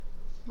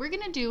we're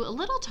going to do a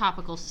little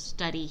topical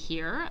study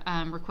here,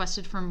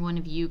 requested from one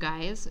of you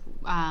guys.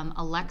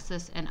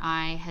 Alexis and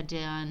I had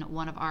done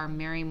one of our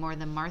Mary More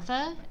Than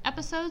Martha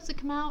episodes that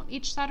come out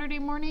each Saturday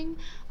morning,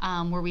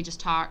 where we just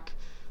talk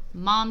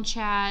mom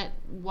chat,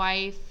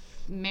 wife,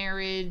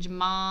 marriage,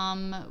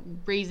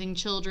 mom, raising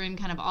children,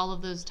 kind of all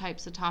of those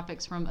types of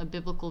topics from a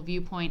biblical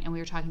viewpoint. And we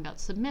were talking about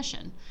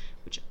submission,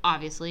 which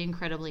obviously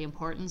incredibly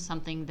important,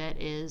 something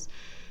that is,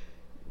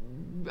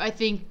 I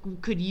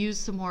think, could use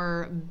some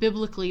more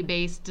biblically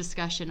based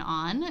discussion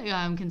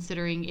on,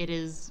 considering it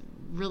is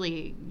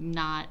really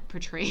not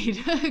portrayed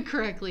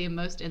correctly in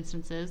most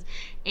instances.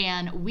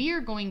 And we are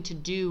going to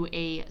do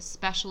a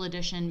special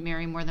edition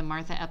Mary More Than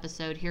Martha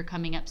episode here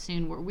coming up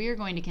soon, where we are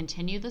going to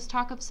continue this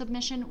talk of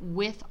submission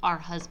with our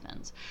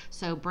husbands.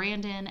 So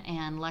Brandon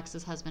and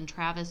Lex's husband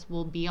Travis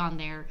will be on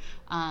there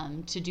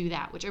to do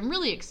that, which I'm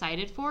really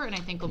excited for, and I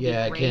think will be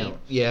great.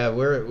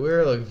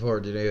 We're looking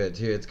forward to doing it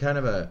too. It's kind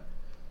of an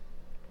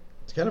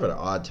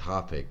odd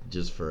topic,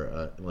 just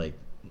for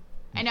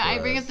I know I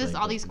bring up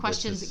all these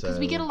questions because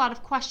we get a lot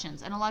of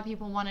questions, and a lot of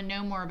people want to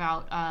know more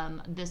about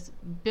this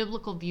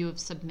biblical view of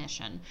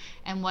submission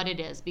and what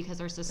it is,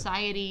 because our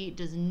society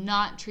does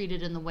not treat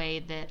it in the way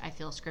that I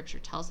feel Scripture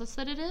tells us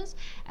that it is.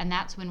 And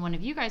that's when one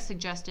of you guys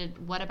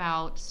suggested, what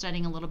about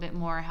studying a little bit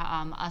more,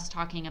 us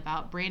talking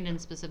about, Brandon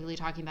specifically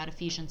talking about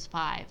Ephesians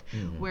 5,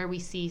 where we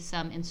see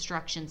some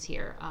instructions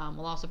here.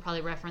 We'll also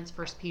probably reference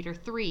 1 Peter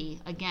 3,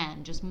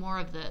 again, just more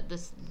of the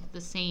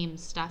same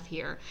stuff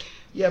here.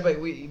 Yeah, but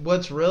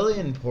what's really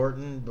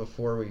important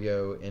before we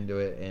go into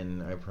it,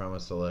 and I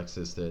promise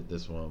Alexis that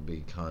this won't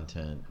be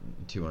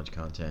too much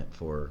content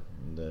for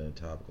the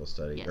topical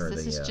study. Yes,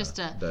 this is just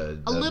a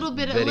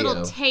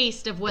little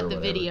taste of what the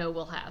video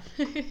will have.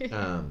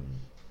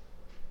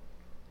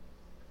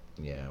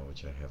 Yeah,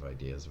 which I have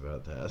ideas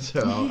about that, so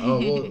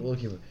we'll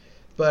keep it.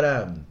 But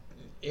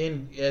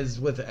as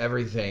with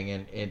everything,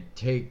 and it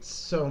takes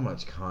so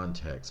much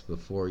context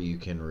before you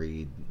can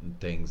read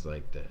things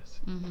like this.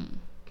 Mm-hmm.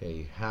 Okay,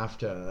 you have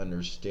to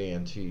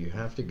understand too. You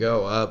have to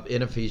go up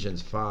in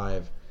Ephesians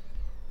 5.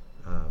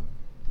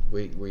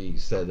 We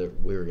said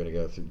that we were going to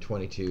go through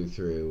 22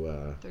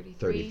 through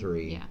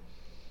 33,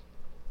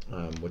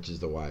 which is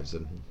the wives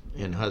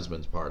and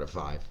husbands part of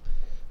 5.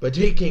 But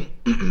taking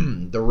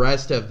the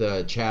rest of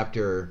the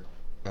chapter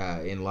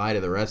in light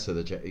of the rest of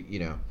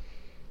the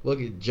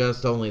look at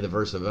just only the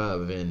verse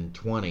above in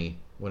 20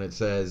 when it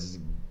says,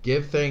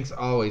 "Give thanks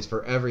always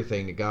for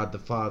everything to God the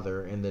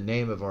Father in the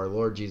name of our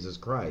Lord Jesus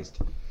Christ,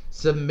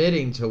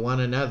 submitting to one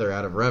another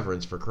out of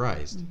reverence for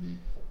Christ." Mm-hmm.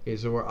 Okay,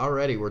 so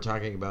we're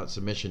talking about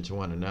submission to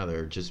one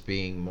another, just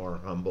being more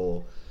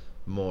humble,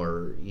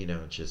 more,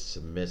 just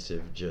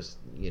submissive, just,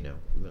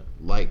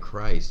 like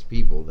Christ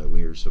people that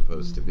we are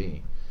supposed to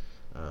be,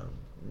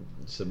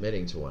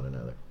 submitting to one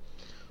another.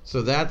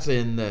 So that's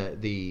in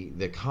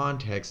the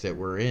context that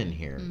we're in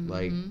here. Mm-hmm.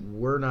 Like,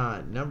 we're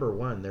not, number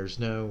one, there's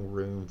no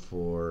room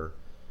for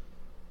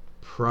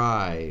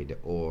pride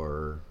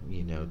or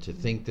to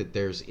think that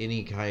there's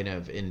any kind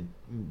of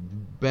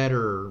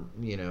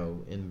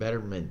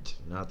embetterment,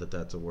 not that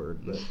that's a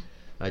word, but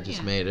I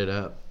just made it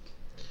up.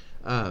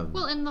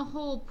 Well, and the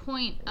whole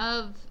point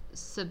of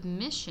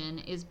submission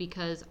is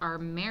because our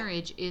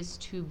marriage is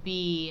to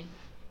be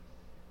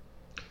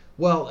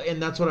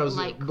and that's what I was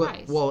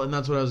Christ. And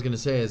that's what I was going to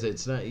say is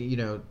it's not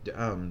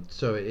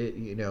so it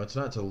it's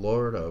not to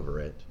lord over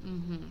it,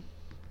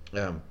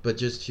 but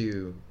just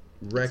to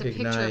recognize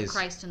it's a picture of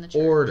Christ in the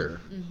church.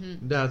 Order.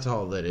 Mm-hmm. That's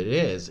all that it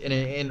is, and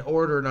in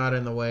order, not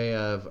in the way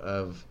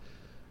of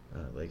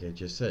like I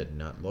just said,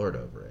 not lord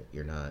over it.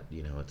 You're not,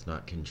 it's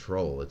not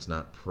control, it's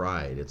not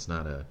pride, it's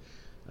not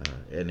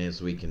and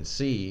as we can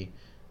see,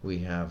 we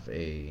have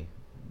a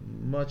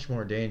much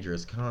more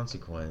dangerous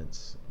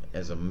consequence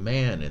as a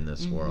man in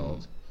this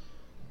world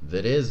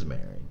that is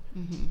married,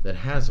 that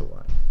has a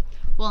wife.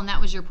 Well, and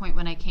that was your point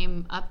when I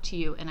came up to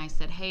you and I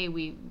said, hey,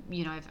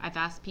 I've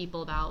asked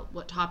people about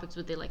what topics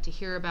would they like to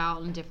hear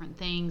about and different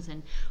things.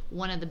 And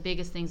one of the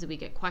biggest things that we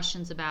get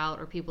questions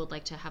about, or people would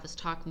like to have us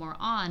talk more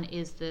on,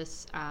 is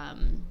this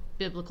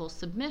biblical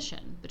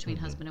submission between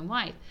husband and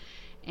wife.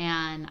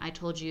 And I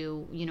told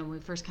you, when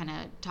we first kind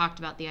of talked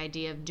about the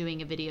idea of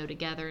doing a video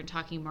together and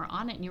talking more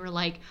on it, and you were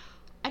like,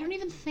 I don't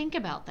even think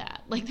about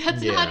that. Like,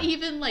 that's not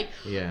even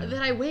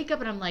that I wake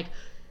up and I'm like,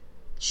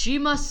 she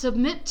must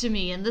submit to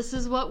me and this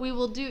is what we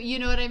will do. You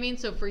know what I mean?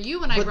 So for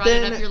you, when I brought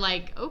it up, you're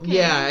like, okay.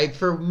 Yeah,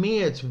 for me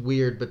it's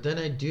weird, but then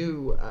I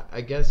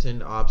guess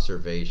in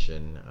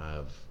observation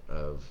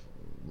of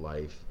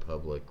life,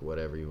 public,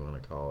 whatever you want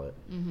to call it,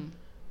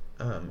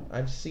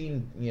 I've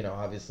seen,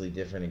 obviously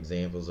different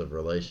examples of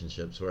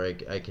relationships where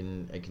I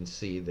can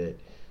see that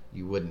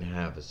you wouldn't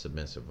have a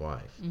submissive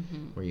wife,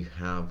 where you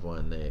have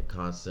one that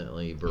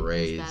constantly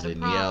berates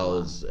and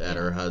yells at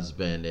her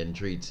husband and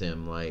treats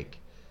him like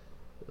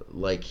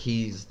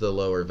he's the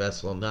lower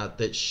vessel. Not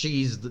that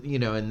she's,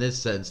 in this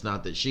sense,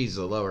 not that she's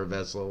the lower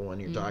vessel when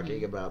you're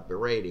talking about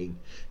berating,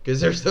 because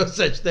there's no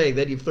such thing.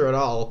 Then you throw it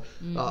all,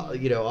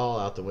 all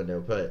out the window.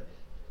 But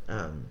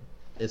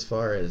as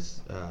far as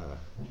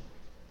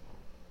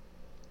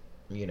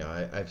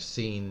I've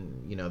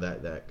seen,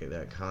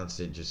 that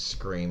constant just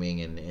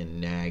screaming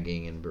and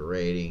nagging and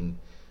berating.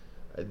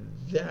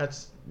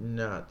 That's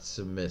not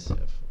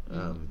submissive.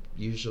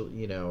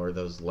 Usually, or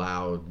those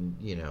loud,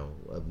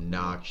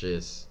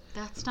 obnoxious.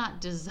 That's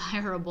not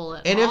desirable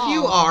at all. And if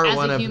you are as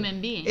a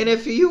human being. And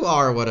if you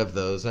are one of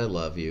those, I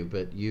love you,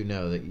 but you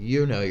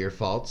know your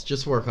faults.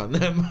 Just work on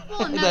them.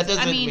 Well, and that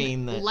doesn't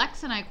mean that.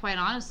 Lex and I, quite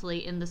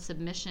honestly, in the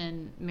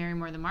submission, Mary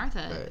More Than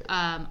Martha,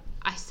 right.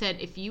 I said,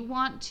 if you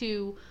want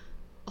to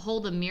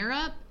hold a mirror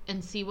up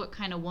and see what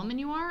kind of woman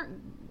you are,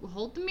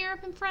 hold the mirror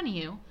up in front of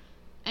you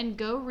and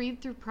go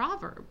read through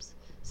Proverbs.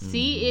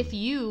 See if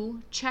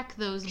you check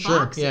those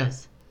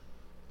boxes.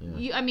 Yeah.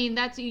 Yeah.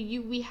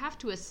 We have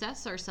to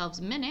assess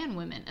ourselves, men and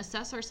women,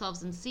 assess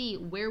ourselves and see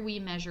where we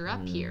measure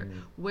up here.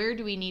 Where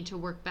do we need to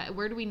work back?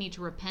 Where do we need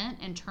to repent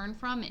and turn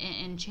from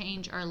and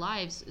change our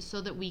lives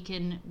so that we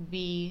can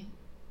be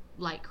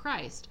like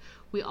Christ?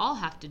 We all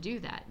have to do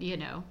that,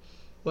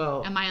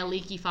 Well, am I a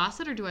leaky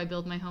faucet or do I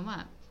build my home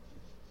up?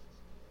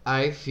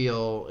 I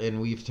feel,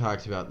 and we've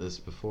talked about this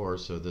before,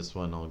 so this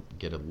one will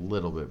get a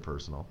little bit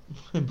personal.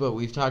 But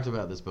we've talked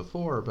about this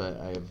before,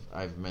 but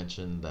I've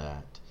mentioned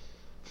that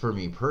for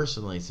me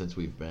personally, since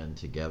we've been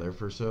together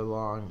for so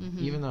long,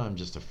 even though I'm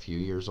just a few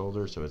years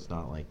older, so it's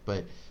not like,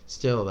 but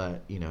still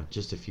that,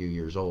 just a few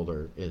years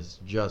older is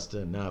just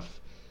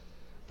enough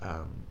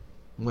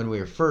when we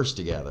were first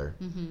together,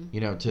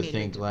 to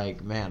think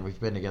like, man, we've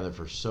been together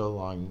for so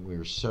long, we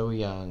were so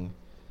young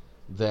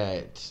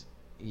that...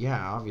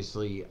 Yeah,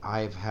 obviously,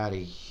 I've had a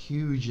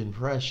huge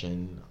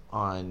impression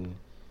on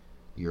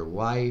your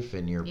life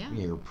and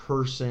your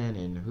person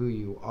and who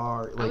you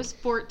are. Like, I was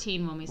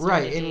 14 when we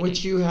started dating. In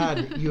which you had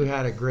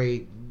a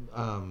great,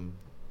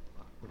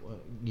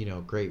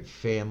 great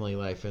family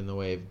life in the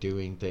way of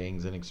doing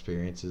things and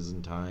experiences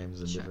and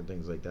times and different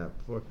things like that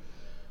before.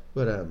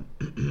 But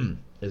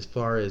as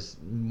far as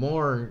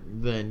more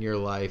than your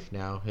life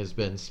now has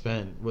been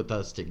spent with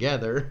us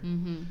together.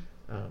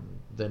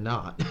 Than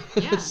not.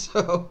 Yeah.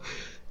 So,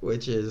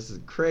 which is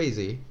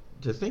crazy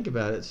to think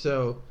about it.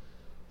 So,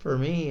 for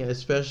me,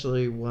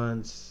 especially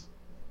once,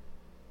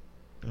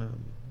 I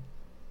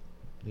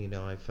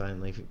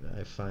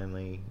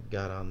finally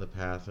got on the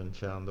path and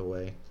found the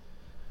way,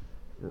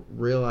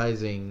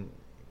 realizing,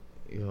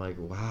 you're like,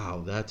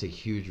 wow, that's a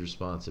huge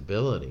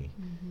responsibility,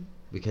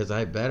 because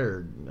I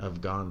better have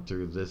gone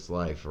through this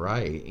life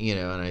right,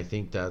 and I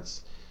think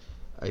that's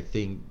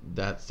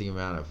the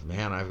amount of,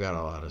 man, I've got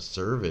a lot of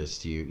service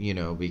to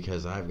you,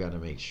 because I've got to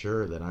make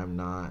sure that I'm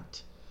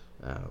not,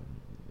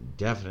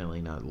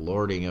 definitely not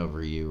lording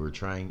over you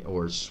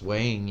or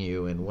swaying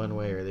you in one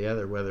way or the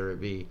other, whether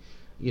it be,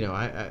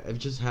 I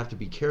just have to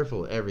be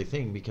careful of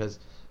everything, because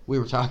we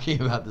were talking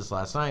about this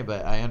last night,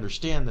 but I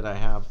understand that I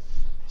have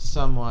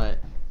somewhat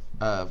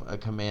of a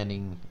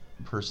commanding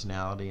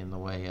personality in the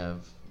way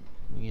of,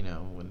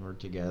 when we're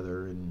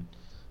together and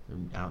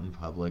out in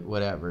public,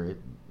 whatever,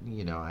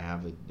 I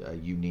have a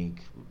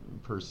unique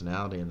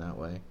personality in that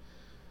way.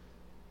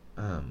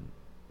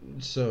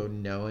 So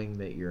knowing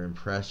that you're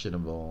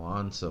impressionable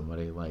on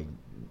somebody, like,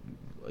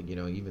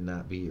 even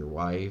that be your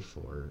wife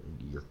or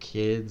your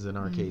kids in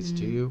our case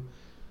too,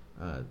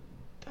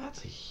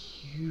 that's a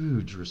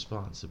huge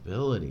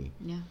responsibility.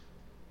 Yeah.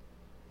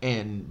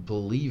 And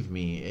believe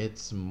me,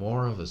 it's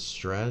more of a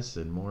stress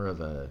and more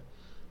of a,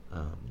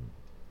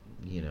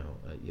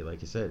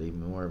 like I said,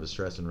 even more of a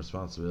stress and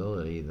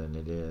responsibility than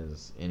it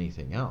is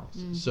anything else.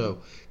 So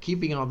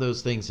keeping all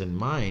those things in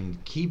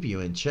mind keep you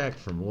in check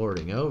from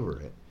lording over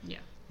it. Yeah.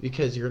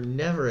 Because you're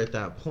never at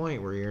that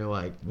point where you're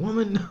like,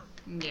 woman,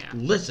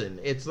 listen,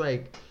 it's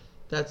like,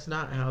 that's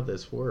not how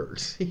this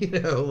works.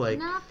 Like,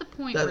 not the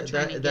point we're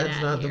trying to get that's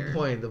at not here. The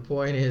point. The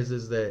point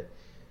is that,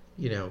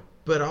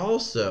 but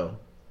also,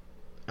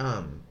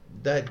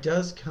 that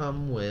does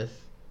come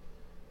with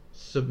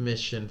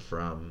submission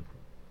from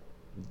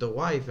the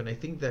wife, and I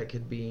think that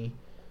could be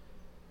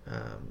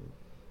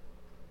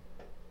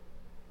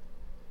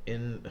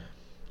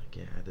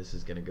this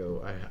is gonna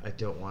go, I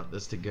don't want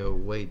this to go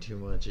way too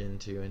much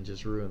into and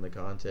just ruin the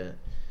content,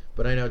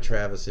 but I know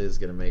Travis is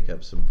gonna make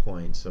up some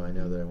points, so I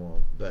know that I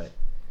won't, but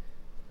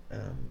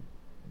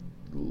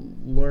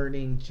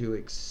learning to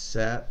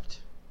accept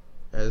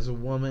as a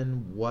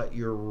woman what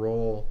your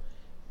role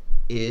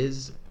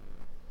is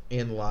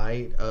in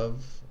light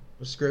of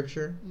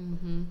Scripture.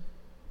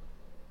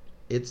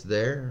 It's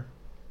there.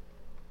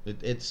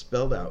 It's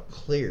spelled out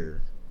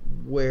clear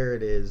where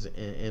it is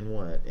and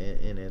what,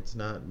 and it's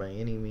not by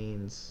any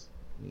means,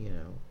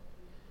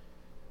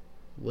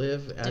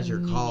 live as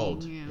you're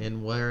called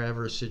in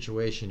wherever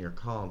situation you're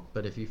called.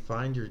 But if you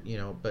find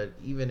but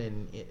even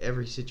in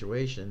every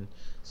situation,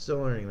 still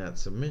learning that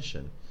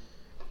submission.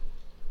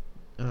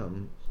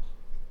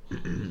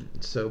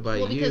 So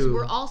because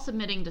we're all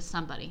submitting to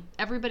somebody.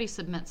 Everybody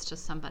submits to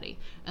somebody.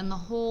 And the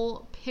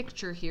whole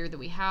picture here that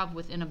we have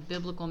within a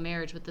biblical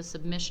marriage with the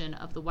submission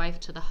of the wife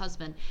to the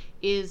husband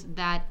is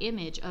that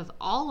image of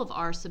all of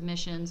our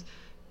submissions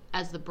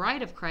as the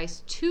bride of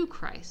Christ to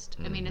Christ.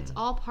 I mean, it's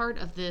all part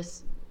of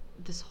this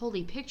this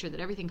holy picture that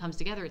everything comes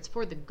together. It's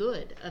for the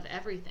good of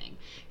everything.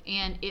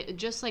 And it,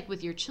 just like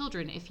with your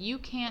children, if you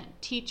can't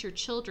teach your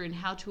children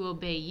how to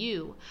obey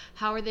you,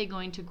 how are they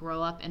going to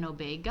grow up and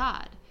obey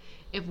God?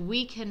 If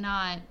we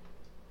cannot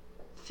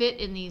fit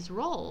in these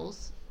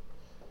roles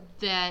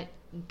that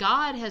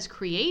God has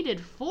created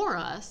for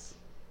us,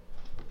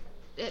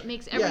 it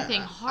makes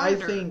everything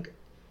harder. I think...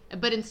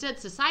 But instead,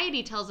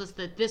 society tells us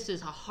that this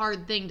is a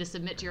hard thing to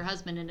submit to your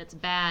husband, and it's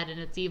bad, and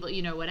it's evil,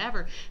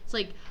 whatever. It's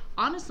like,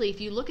 honestly,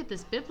 if you look at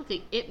this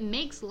biblically, it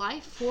makes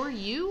life for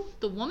you,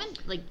 the woman,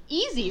 like,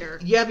 easier.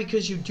 Yeah,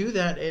 because you do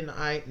that, and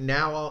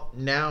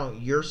now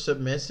you're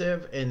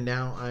submissive, and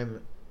now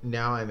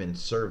I'm in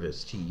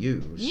service to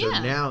you. So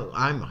now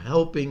I'm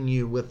helping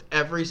you with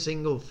every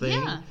single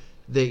thing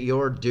that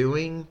you're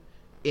doing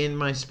in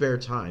my spare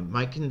time.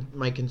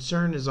 My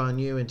concern is on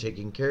you and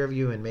taking care of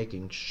you and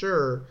making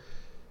sure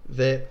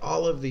that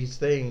all of these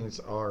things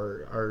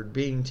are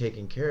being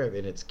taken care of,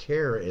 and it's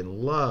care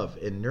and love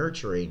and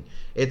nurturing.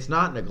 It's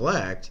not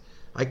neglect.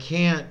 I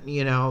can't,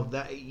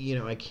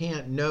 I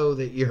can't know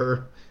that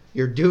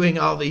you're doing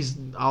all these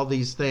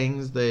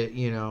things that,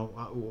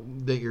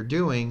 that you're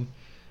doing,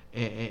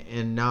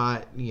 and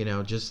not,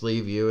 just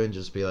leave you and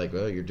just be like,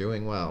 well, you're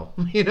doing well.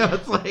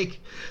 It's like,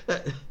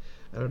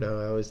 I don't know.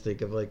 I always think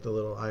of like the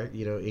little,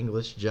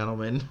 English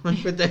gentleman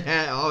with the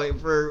hat.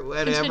 For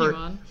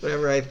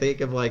whenever I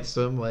think of like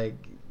some like,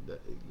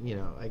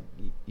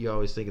 you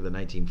always think of the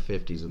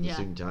 1950s with the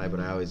suit and tie, but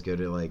I always go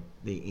to like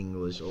the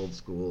English old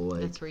school.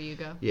 Like, that's where you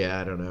go. Yeah,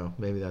 I don't know.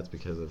 Maybe that's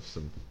because of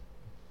some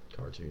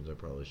cartoons I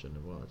probably shouldn't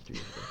have watched years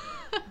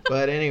ago.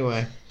 But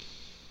anyway,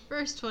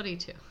 verse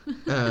 22.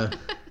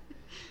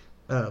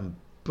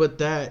 But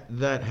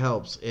that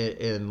helps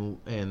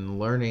in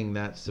learning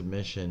that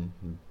submission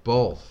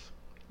both.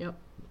 Yep.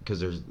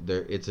 Because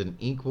it's an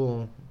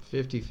equal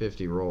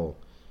 50-50 role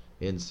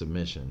in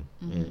submission,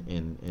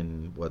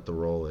 in what the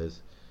role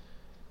is.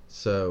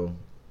 So,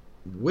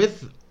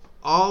 with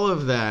all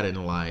of that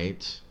in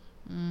light,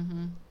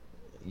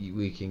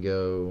 we can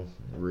go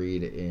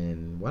read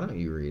in. Why don't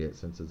you read it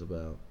since it's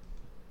about?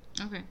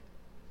 Okay.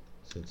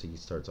 Since he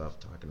starts off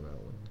talking about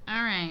one.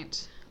 All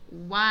right,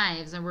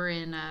 wives, and we're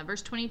in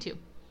verse 22.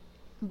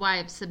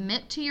 Wives,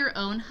 submit to your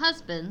own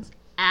husbands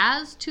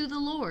as to the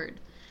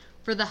Lord.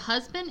 For the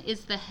husband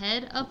is the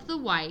head of the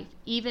wife,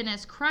 even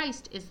as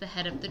Christ is the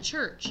head of the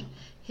church,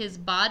 his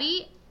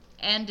body,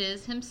 and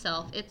is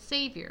himself its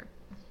Savior.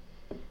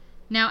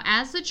 Now,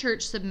 as the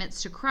church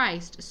submits to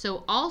Christ,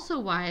 so also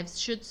wives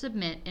should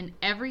submit in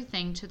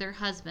everything to their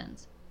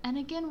husbands. And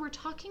again, we're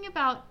talking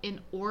about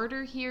in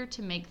order here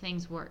to make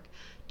things work.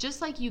 Just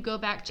like you go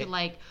back to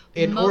like...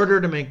 In order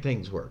to make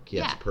things work.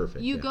 Yes,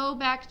 perfect. You go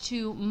back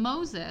to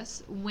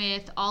Moses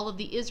with all of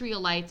the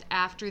Israelites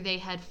after they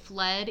had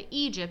fled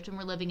Egypt and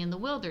were living in the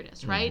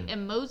wilderness, right?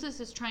 And Moses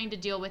is trying to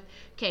deal with,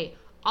 okay,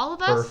 all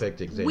of us,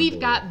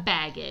 we've got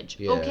baggage,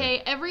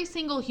 okay? Every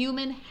single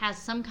human has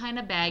some kind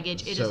of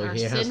baggage. It is our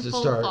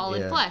sinful,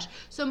 fallen flesh.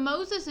 So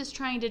Moses is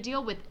trying to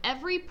deal with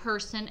every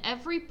person,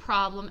 every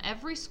problem,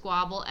 every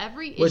squabble,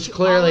 every issue. Which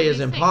clearly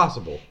is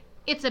impossible.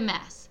 It's a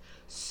mess.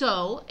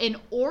 So, in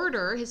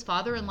order, his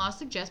father-in-law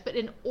suggests, but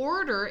an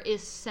order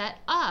is set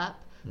up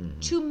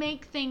to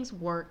make things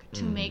work,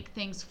 to make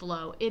things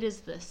flow. It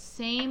is the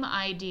same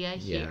idea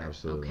here. Yeah,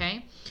 absolutely.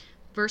 Okay?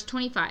 Verse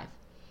 25.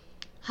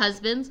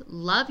 Husbands,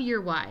 love your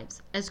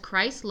wives, as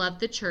Christ loved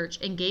the church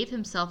and gave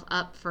himself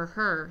up for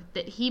her,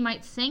 that he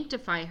might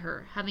sanctify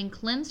her, having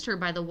cleansed her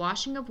by the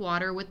washing of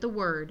water with the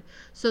word,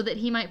 so that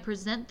he might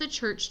present the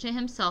church to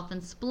himself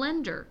in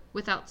splendor,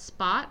 without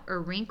spot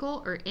or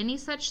wrinkle or any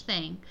such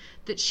thing,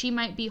 that she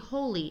might be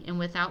holy and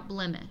without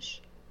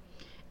blemish.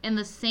 In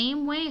the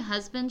same way,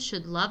 husbands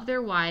should love their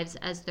wives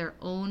as their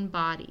own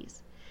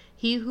bodies.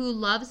 He who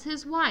loves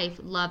his wife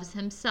loves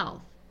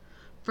himself.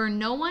 For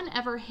no one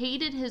ever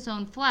hated his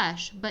own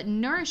flesh, but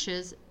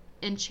nourishes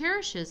and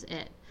cherishes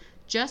it,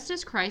 just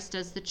as Christ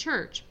does the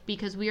church,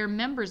 because we are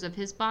members of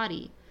his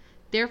body.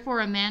 Therefore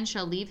a man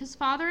shall leave his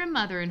father and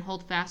mother and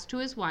hold fast to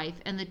his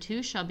wife, and the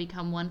two shall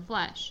become one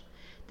flesh.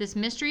 This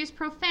mystery is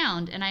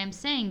profound, and I am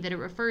saying that it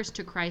refers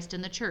to Christ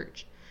and the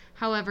church.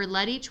 However,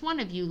 let each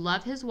one of you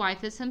love his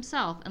wife as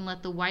himself, and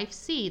let the wife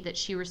see that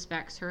she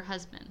respects her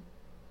husband.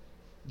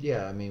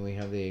 Yeah, I mean, we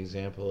have the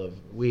example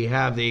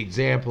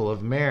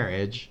of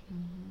marriage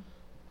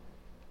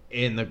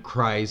in the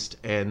Christ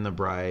and the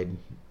bride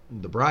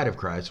of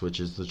Christ, which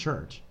is the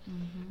church.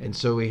 And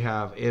so we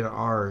have in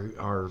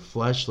our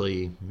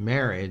fleshly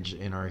marriage,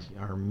 in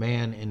our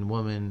man and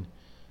woman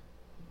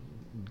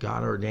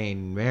God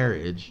ordained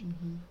marriage,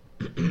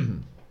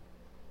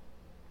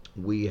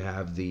 we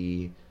have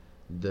the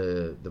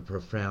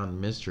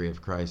profound mystery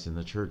of Christ and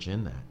the church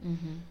in that.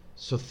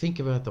 So think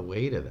about the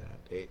weight of that.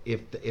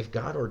 If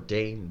God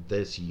ordained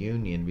this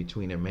union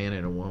between a man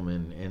and a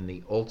woman, and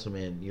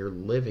you're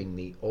living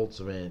the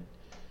ultimate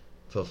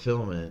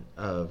fulfillment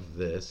of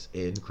this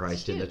in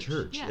Christ and the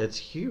church. Yeah. It's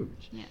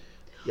huge. Yeah.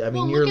 Yeah, I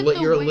mean, you're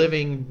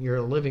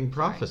a living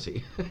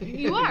prophecy.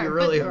 You are. You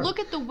really but are. Look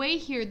at the way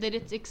here that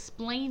it's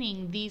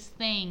explaining these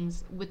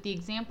things with the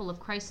example of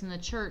Christ in the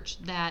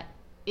church that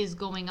is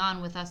going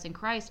on with us in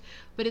Christ,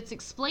 but it's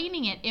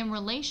explaining it in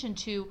relation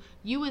to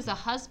you as a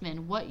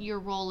husband, what your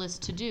role is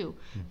to do,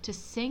 to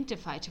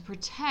sanctify, to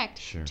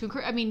protect, to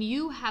encourage. I mean,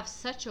 you have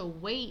such a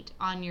weight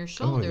on your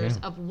shoulders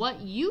of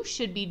what you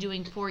should be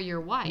doing for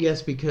your wife.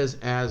 Yes, because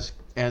as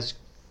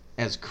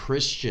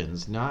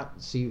Christians,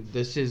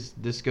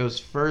 this goes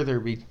further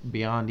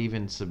beyond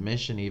even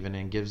submission, even,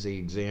 and gives the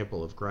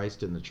example of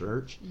Christ in the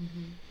church.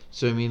 Mm-hmm.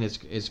 So I mean,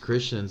 as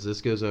Christians,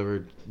 this goes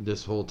over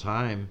this whole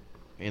time.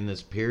 In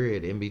this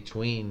period in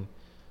between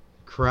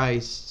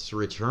Christ's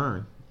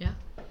return,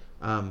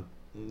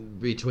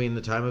 between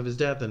the time of his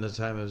death and the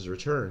time of his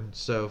return.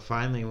 So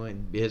finally,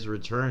 when his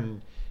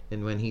return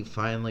and when he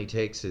finally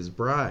takes his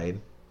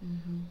bride,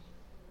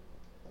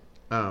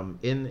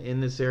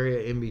 in this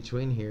area in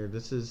between here,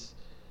 this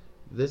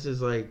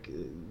is like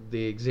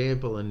the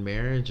example in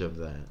marriage of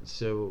that.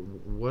 So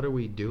what are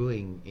we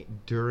doing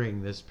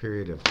during this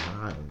period of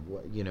time?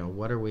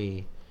 What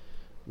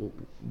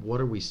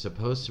are we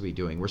supposed to be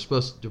doing? We're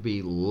supposed to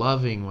be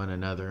loving one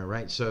another,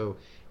 right? So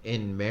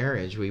in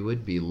marriage, we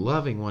would be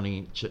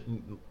loving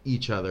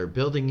each other,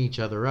 building each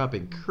other up,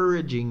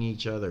 encouraging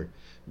each other,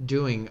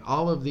 doing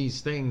all of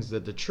these things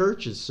that the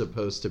church is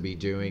supposed to be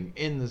doing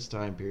in this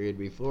time period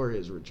before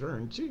his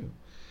return too.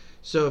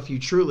 So if you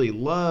truly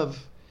love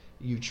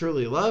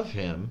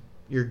him,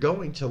 you're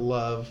going to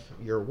love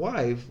your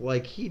wife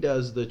like he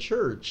does the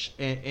church,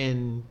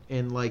 and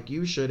like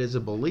you should as a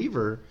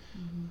believer.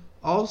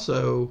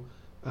 Also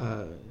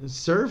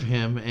serve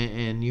him,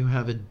 and you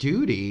have a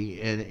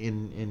duty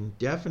and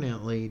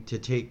definitely to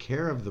take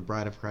care of the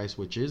bride of Christ,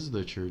 which is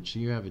the church.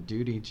 You have a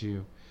duty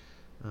to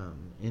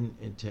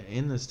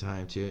in this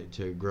time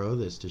to grow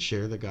this, to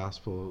share the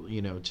gospel,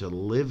 to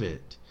live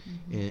it,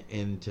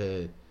 and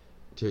to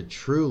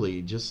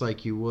truly, just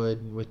like you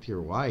would with your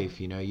wife,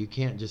 you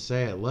can't just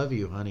say I love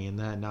you, honey, and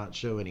that not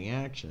show any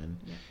action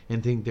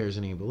and think there's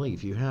any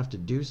belief. You have to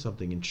do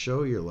something and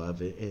show your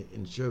love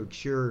and show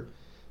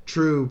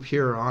true,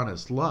 pure,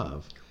 honest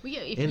love. Well,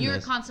 yeah, if you're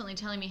constantly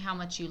telling me how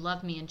much you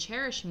love me and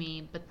cherish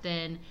me, but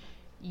then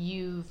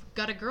you've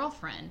got a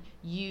girlfriend,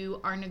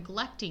 you are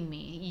neglecting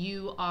me,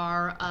 you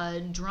are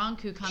a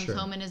drunk who comes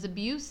home and is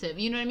abusive,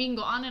 you know what I mean?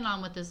 Go on and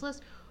on with this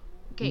list.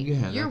 Okay,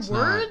 your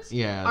words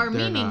are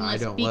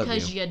meaningless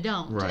because you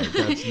don't. Right,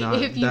 that's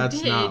not. If you that's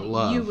did, not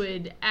love. You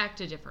would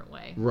act a different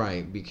way.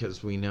 Right,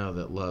 because we know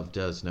that love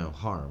does no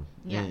harm.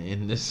 Yeah.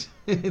 In this,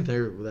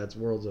 that's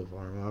worlds of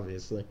harm,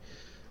 obviously.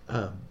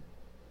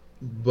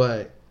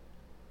 But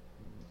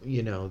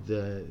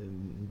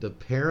the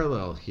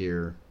parallel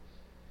here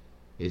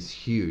is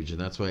huge, and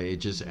that's why it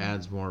just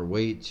adds more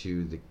weight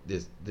to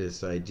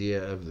this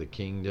idea of the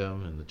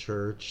kingdom and the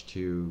church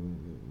to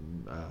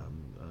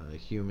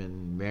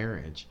human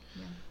marriage.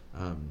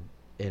 And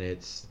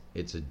it's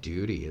a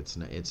duty.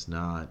 It's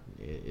not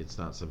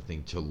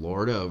something to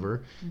lord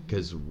over,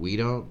 because we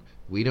don't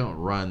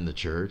run the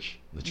church.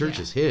 The church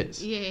is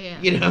his. Yeah.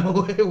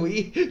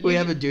 We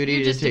have a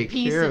duty to take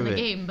care of it.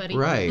 Game, buddy.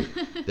 Right.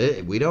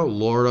 We don't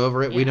lord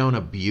over it. We don't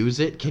abuse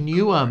it. Can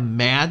you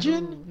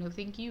imagine? No,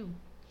 thank you.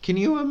 Can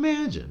you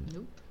imagine?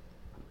 Nope.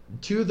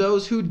 To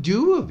those who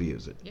do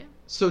abuse it. Yeah.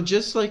 So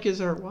just like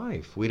as our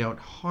wife, we don't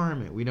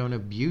harm it. We don't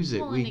abuse it.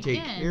 We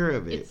take care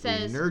of it. It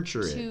says we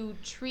nurture it. To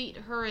treat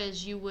her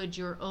as you would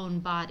your own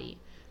body.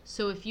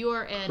 So if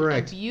you're an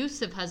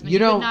abusive husband, you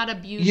would not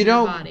abuse your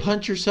body. You don't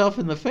punch yourself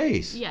in the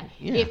face. Yeah.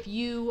 If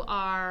you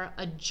are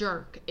a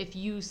jerk, if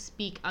you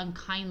speak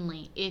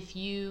unkindly, if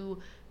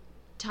you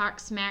talk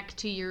smack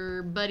to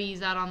your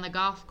buddies out on the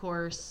golf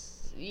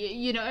course,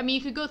 you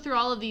could go through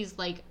all of these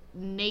like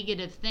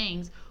negative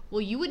things.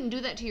 Well, you wouldn't do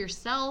that to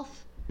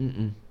yourself.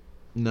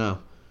 No.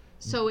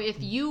 So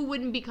if you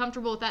wouldn't be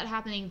comfortable with that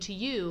happening to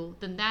you,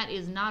 then that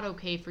is not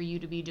okay for you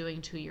to be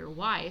doing to your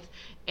wife.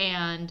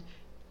 And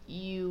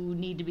you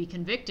need to be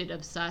convicted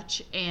of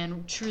such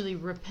and truly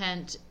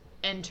repent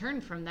and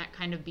turn from that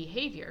kind of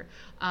behavior.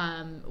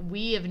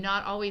 We have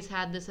not always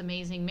had this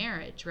amazing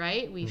marriage,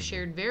 right? We've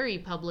shared very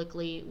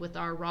publicly with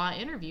our Raw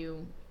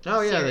interview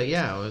series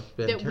it's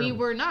been that terrible. We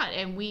were not,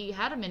 and we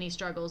had many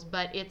struggles,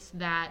 but it's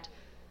that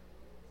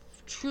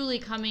truly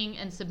coming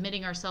and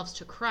submitting ourselves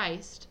to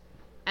Christ,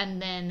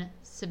 and then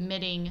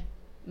submitting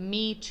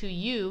me to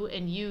you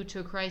and you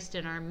to Christ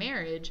in our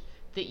marriage,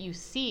 that you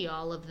see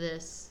all of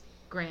this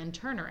grand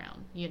turnaround,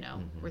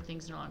 where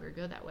things no longer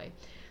go that way.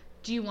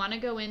 Do you want to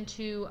go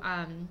into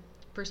 1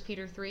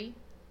 Peter 3?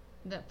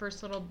 That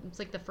first it's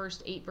like the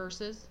first 8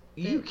 verses?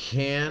 You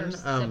can.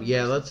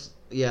 Let's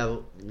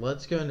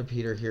go into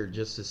Peter here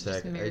just a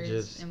sec. In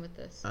with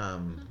this.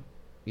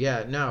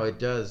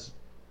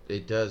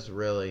 It does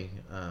really,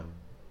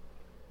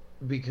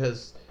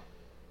 because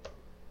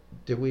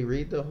did we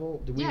read the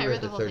whole? Did we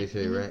read the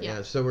 33? Right.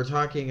 Yeah. So we're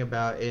talking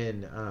about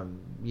in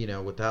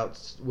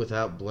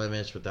without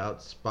blemish,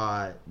 without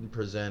spot,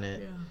 present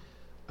it.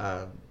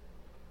 Yeah.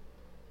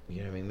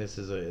 I mean, this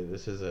is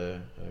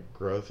a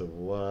growth of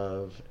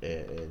love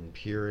and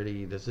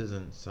purity. This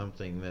isn't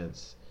something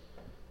that's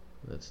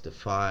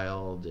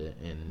defiled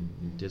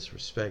and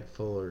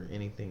disrespectful or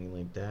anything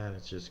like that.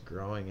 It's just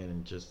growing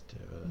and just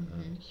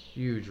a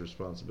huge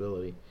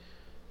responsibility.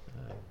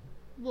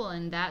 Well,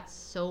 and that's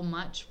so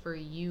much for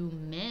you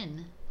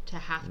men to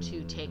have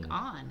to take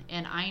on.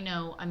 And I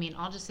know, I mean,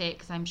 I'll just say it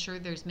because I'm sure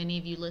there's many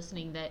of you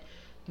listening that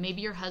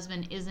maybe your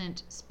husband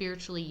isn't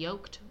spiritually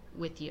yoked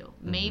with you.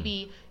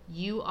 Maybe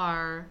you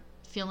are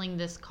feeling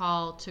this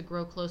call to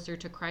grow closer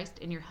to Christ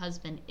and your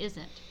husband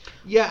isn't.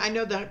 Yeah, I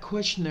know that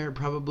question there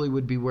probably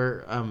would be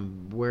where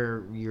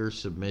your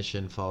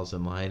submission falls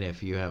in line.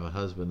 If you have a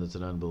husband that's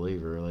an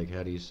unbeliever, like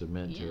how do you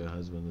submit to a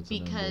husband that's an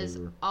unbeliever? Because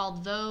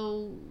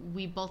although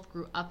we both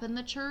grew up in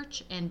the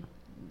church and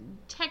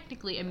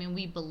technically, I mean,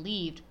 we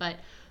believed, but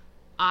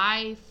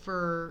I,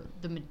 for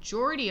the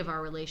majority of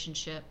our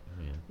relationship,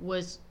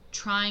 was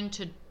trying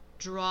to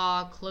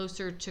draw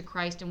closer to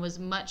Christ and was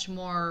much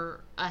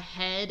more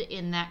ahead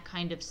in that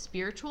kind of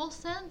spiritual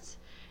sense,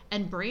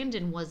 and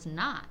Brandon was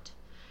not.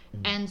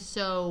 And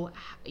so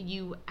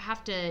you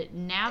have to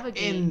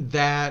navigate. And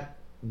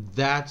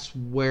that's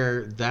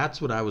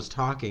what I was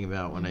talking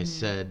about when I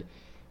said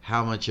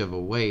how much of a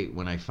weight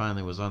when I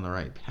finally was on the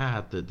right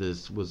path, that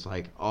this was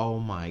like, oh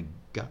my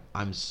God,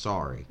 I'm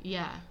sorry.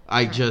 Yeah.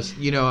 I just,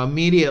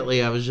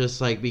 immediately I was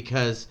just like,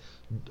 because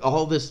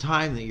all this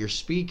time that you're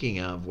speaking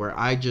of where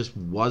I just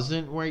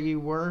wasn't where you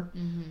were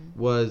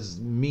was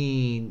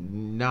me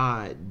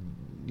not,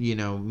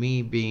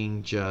 me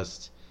being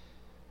just,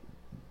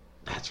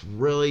 that's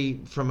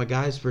really from a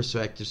guy's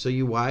perspective. So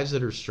you wives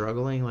that are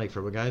struggling, like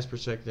from a guy's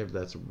perspective,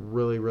 that's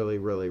really, really,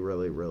 really,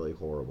 really, really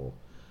horrible.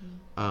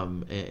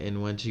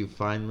 And once you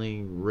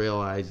finally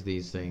realize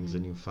these things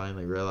and you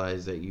finally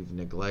realize that you've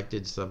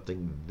neglected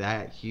something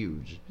that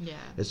huge,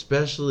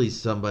 especially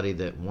somebody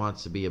that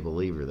wants to be a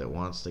believer, that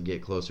wants to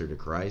get closer to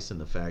Christ, and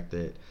the fact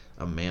that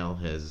a male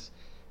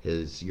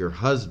your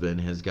husband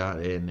has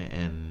got in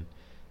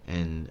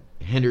and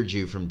hindered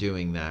you from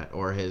doing that,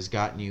 or has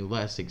gotten you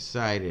less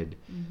excited,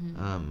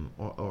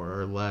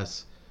 or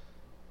less,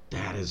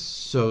 that is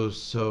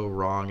so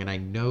wrong. And I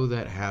know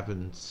that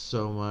happens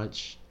so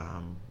much,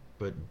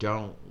 but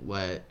don't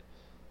let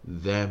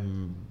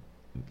them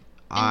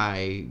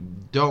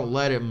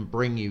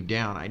bring you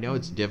down. I know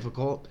it's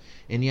difficult,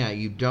 and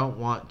you don't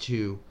want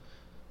to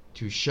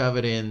shove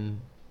it in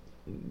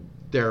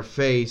their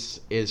face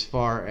as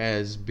far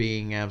as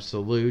being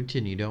absolute,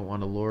 and you don't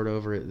want to lord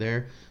over it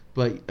there.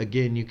 But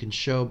again, you can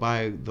show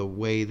by the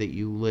way that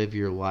you live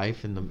your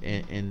life,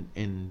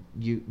 and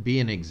you be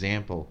an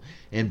example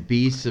and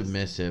be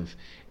submissive,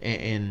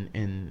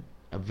 and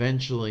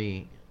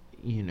eventually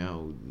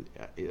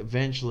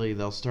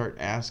they'll start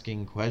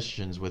asking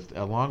questions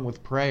along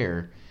with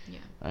prayer.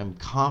 I'm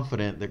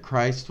confident that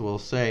Christ will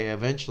say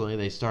eventually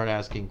they start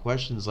asking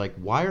questions like,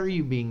 why are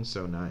you being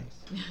so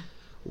nice?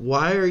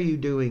 Why are you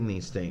doing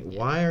these things?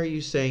 Why are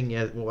you saying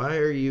yes? Why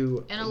are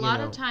you... And a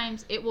lot of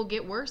times it will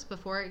get worse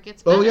before it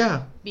gets better. Oh,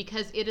 yeah.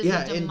 Because it is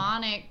a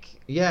demonic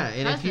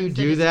and if you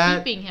do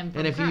that... keeping him from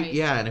and if Christ.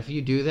 and if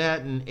you do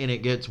that and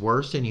it gets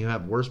worse and you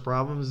have worse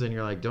problems, then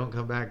you're like, don't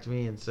come back to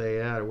me and say,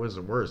 it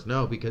wasn't worse.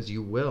 No, because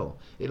you will.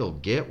 It'll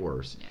get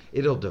worse. Yeah.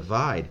 It'll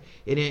divide.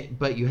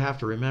 But you have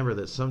to remember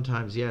that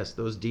sometimes, yes,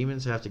 those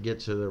demons have to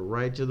get to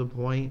the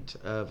point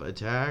of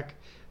attack,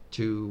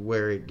 to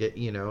where it get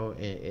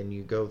and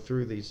you go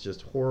through these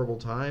just horrible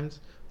times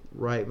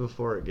right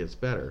before it gets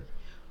better,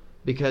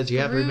 because you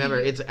have to remember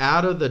it's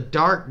out of the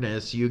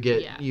darkness you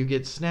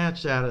get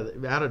snatched out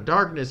of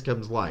darkness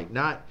comes light,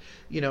 not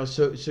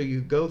so you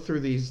go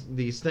through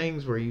these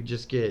things where you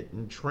just get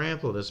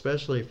trampled,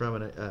 especially from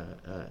an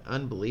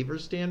unbeliever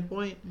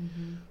standpoint.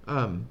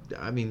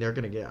 I mean, they're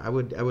gonna get, I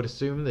would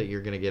assume that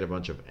you're gonna get a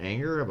bunch of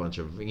anger, a bunch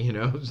of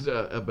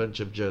a bunch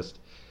of just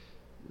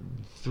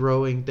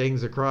throwing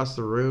things across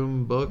the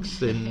room,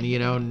 books, and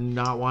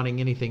not wanting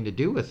anything to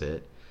do with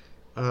it.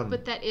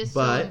 But that is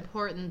so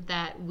important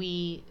that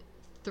we,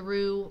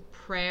 through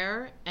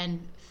prayer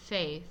and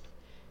faith,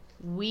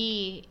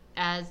 we,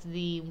 as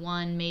the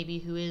one maybe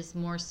who is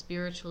more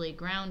spiritually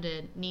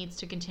grounded, needs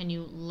to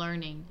continue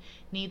learning,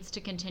 needs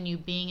to continue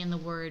being in the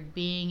Word,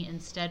 being in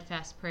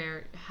steadfast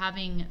prayer,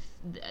 having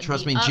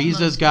trust me,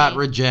 Jesus got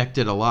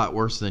rejected a lot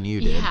worse than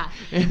you did. Yeah.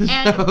 And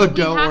so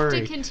we have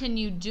to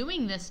continue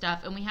doing this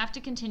stuff, and we have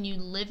to continue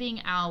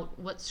living out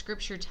what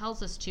Scripture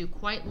tells us to,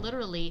 quite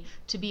literally,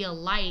 to be a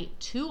light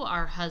to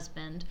our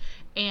husband,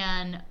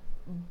 and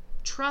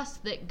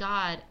trust that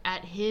God,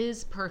 at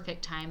His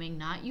perfect timing,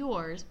 not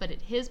yours, but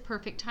at His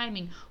perfect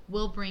timing,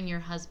 will bring your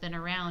husband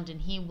around,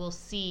 and he will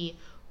see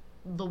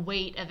the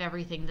weight of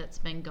everything that's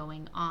been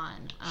going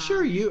on.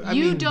 Sure,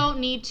 you don't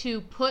need to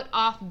put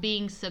off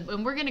being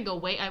and we're gonna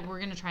we're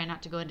gonna try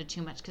not to go into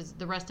too much, because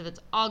the rest of it's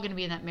all gonna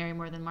be in that Mary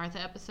More Than Martha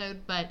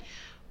episode. But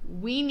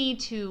we need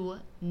to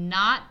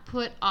not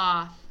put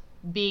off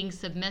being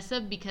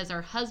submissive because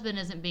our husband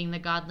isn't being the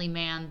godly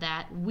man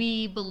that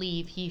we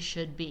believe he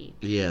should be.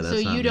 Yeah,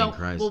 that's not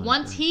Christ. Well,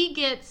 once he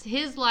gets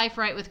his life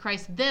right with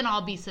Christ, then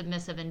I'll be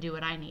submissive and do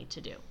what I need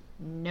to do.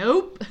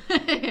 Nope.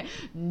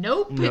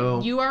 Nope.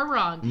 No. You are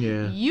wrong.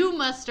 Yeah. You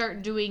must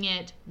start doing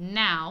it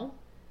now.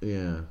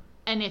 Yeah.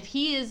 And if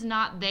he is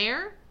not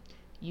there,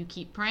 you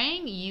keep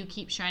praying, you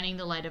keep shining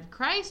the light of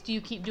Christ,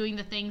 you keep doing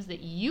the things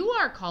that you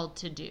are called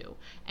to do.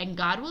 And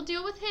God will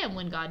deal with him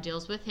when God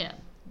deals with him.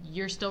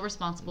 You're still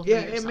responsible for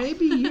yourself. Yeah, it may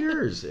be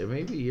years. It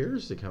may be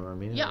years to come. I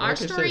mean, yeah, our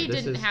story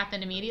didn't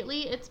happen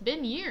immediately. It's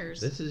been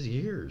years. This is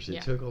years.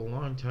 It took a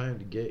long time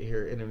to get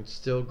here, and it's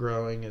still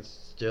growing. It's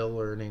still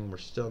learning. We're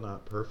still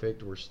not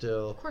perfect. We're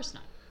still... Of course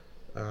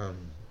not.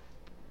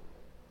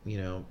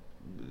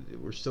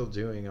 We're still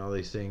doing all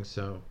these things,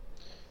 so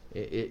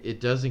it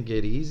doesn't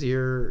get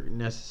easier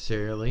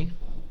necessarily,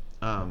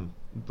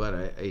 but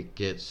it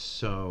gets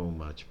so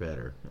much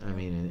better. I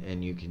mean,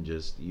 and you can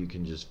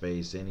just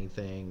face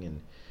anything, and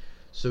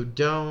so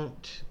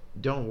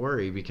don't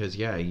worry, because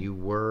you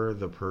were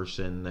the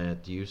person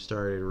that you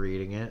started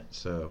reading it.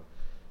 So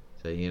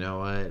say, you know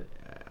what,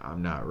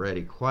 I'm not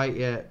ready quite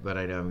yet, but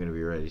I know I'm going to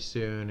be ready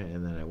soon.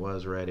 And then I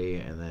was ready,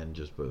 and then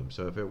just boom.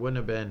 So if it wouldn't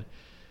have been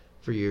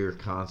for your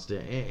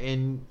constant,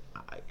 and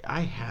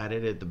I had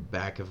it at the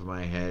back of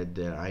my head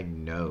that I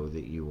know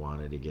that you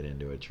wanted to get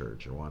into a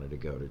church or wanted to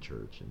go to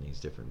church and these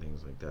different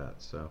things like that.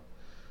 So,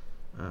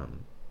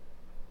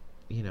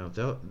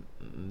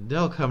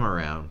 they'll come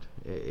around.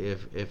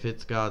 If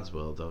it's God's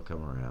will, they'll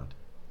come around.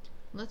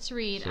 Let's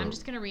read. I'm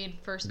just going to read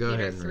 1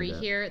 Peter 3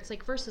 here. It's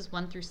like verses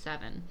 1 through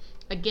 7.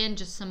 Again,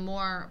 just some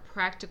more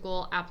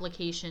practical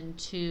application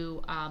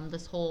to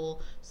this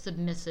whole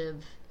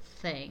submissive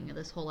thing,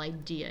 this whole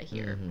idea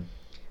here. Mm-hmm.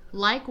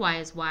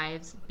 Likewise,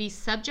 wives, be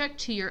subject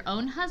to your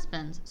own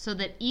husbands, so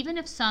that even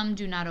if some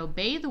do not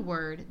obey the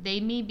word, they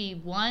may be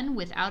won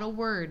without a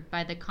word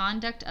by the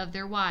conduct of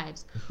their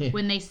wives,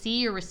 when they see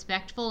your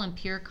respectful and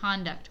pure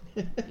conduct.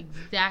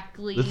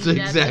 Exactly. That's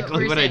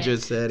exactly what I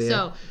just said. Yeah.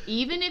 So,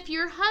 even if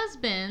your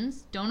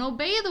husbands don't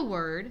obey the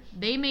word,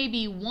 they may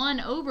be won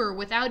over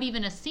without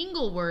even a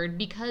single word,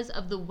 because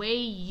of the way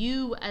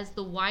you, as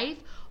the wife,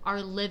 are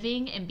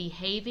living and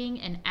behaving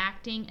and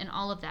acting and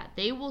all of that.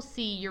 They will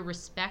see your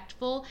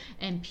respectful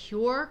and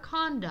pure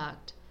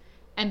conduct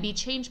and be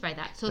changed by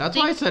that. So that's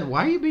why I said,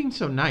 why are you being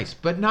so nice?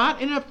 But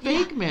not in a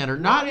fake manner,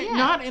 not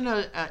in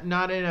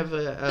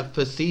a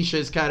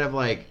facetious kind of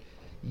like,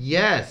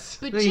 yes.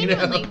 But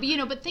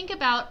genuinely, but think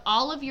about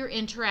all of your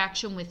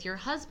interaction with your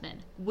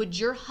husband. Would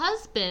your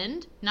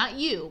husband, not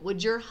you,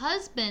 would your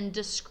husband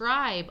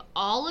describe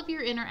all of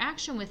your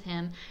interaction with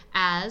him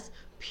as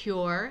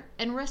pure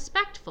and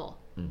respectful?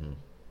 Mm-hmm.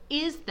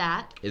 Is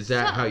that so?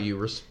 How you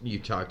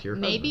talk to your husband?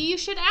 Maybe you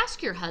should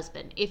ask your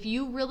husband if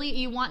you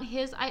want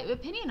his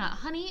opinion on,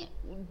 honey,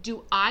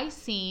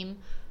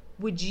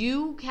 would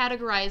you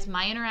categorize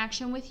my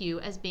interaction with you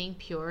as being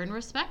pure and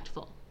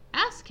respectful?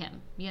 Ask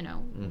him,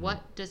 mm-hmm.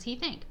 What does he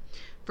think?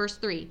 Verse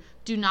 3,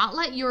 do not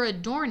let your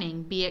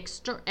adorning be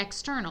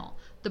external,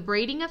 the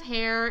braiding of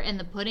hair and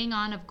the putting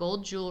on of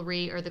gold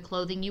jewelry or the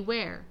clothing you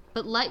wear.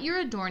 But let your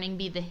adorning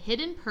be the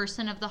hidden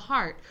person of the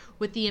heart,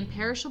 with the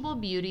imperishable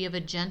beauty of a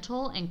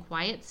gentle and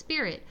quiet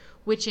spirit,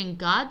 which in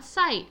God's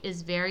sight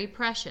is very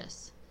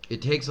precious.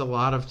 It takes a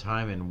lot of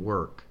time and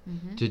work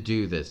mm-hmm. to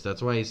do this.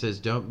 That's why he says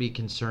don't be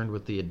concerned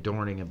with the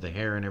adorning of the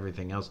hair and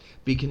everything else.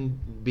 Be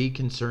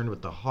concerned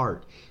with the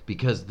heart,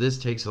 because this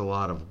takes a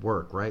lot of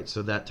work, right?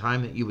 So that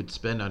time that you would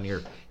spend on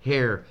your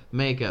hair,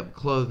 makeup,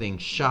 clothing,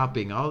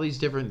 shopping, all these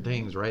different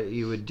things, right, that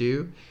you would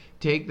do,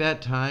 take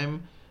that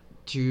time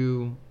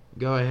to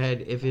go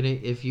ahead,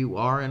 if you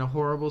are in a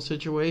horrible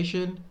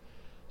situation,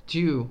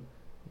 to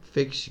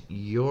fix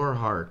your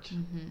heart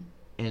mm-hmm.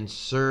 and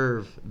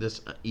serve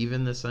this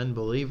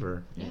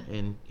unbeliever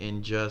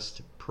and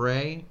just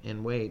pray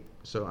and wait.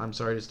 So I'm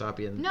sorry to stop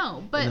you in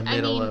the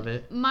middle of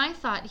it. My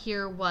thought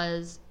here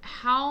was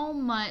how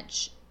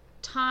much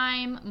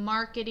time,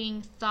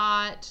 marketing,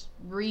 thought,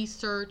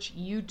 research,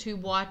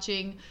 YouTube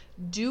watching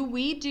do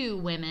we do,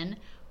 women,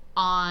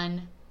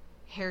 on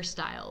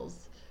hairstyles,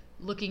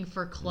 looking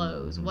for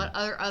clothes, mm-hmm. what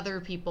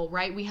other people,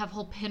 right? We have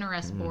whole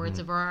Pinterest boards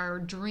mm-hmm. of our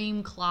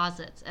dream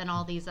closets and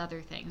all these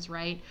other things,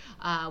 right?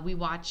 We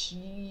watch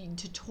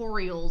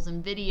tutorials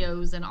and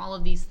videos and all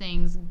of these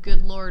things.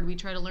 Good Lord, we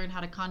try to learn how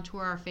to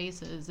contour our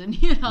faces and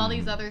all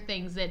these other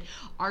things that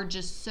are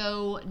just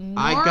so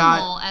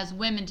normal as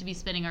women to be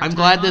spending our time on. I'm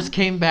glad this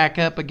came back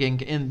up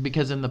again,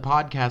 because in the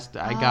podcast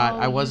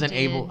I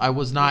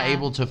was not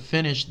able to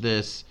finish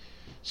this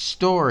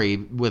story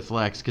with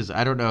Lex, because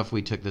I don't know if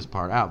we took this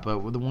part out, but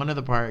one of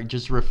the part,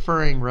 just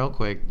referring real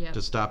quick to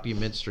stop you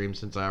midstream,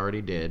 since I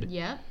already did.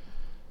 Yeah.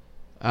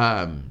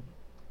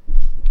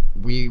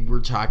 We were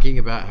talking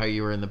about how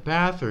you were in the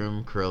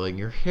bathroom curling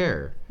your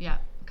hair. Yeah,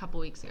 a couple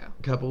weeks ago.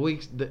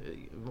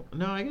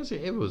 No, I guess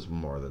it was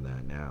more than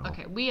that now.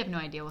 Okay, we have no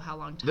idea how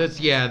long time.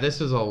 This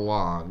is a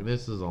long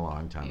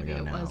time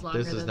ago now.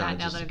 This is not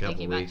just a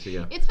couple weeks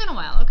ago. It's been a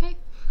while, okay?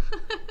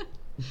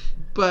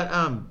 But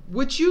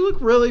which you look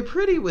really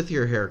pretty with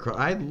your hair.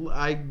 I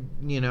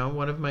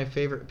one of my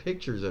favorite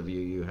pictures of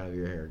you have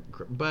your hair.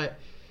 But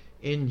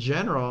in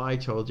general, I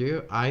told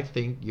you, I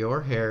think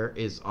your hair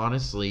is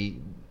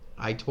honestly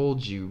I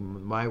told you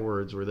my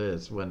words were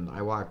this when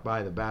I walked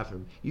by the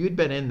bathroom. You had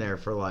been in there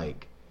for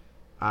like,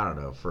 I don't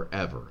know,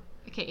 forever.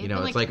 Okay, you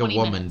know, it's like a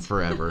woman minutes.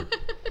 Forever.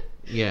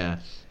 Yeah.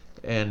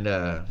 And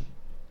I'm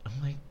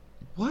like,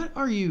 what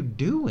are you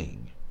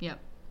doing? Yep.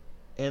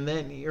 And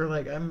then you're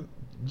like, I'm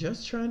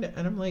just trying to,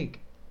 and I'm like,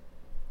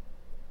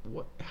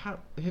 what? How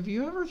have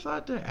you ever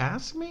thought to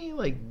ask me?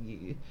 Like,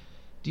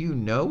 do you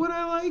know what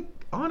I like?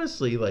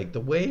 Honestly, like the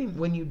way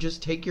when you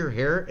just take your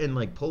hair and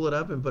like pull it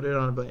up and put it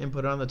on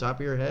the top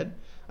of your head,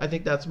 I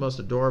think that's the most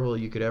adorable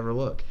you could ever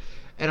look.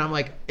 And I'm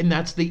like, and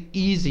that's the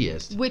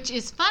easiest. Which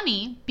is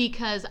funny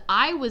because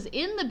I was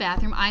in the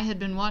bathroom. I had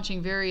been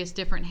watching various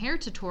different hair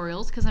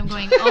tutorials because I'm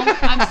going, oh,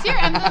 I'm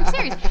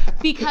serious.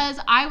 Because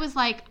I was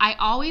like, I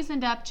always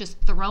end up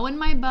just throwing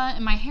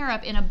my hair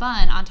up in a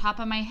bun on top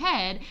of my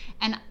head.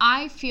 And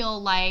I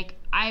feel like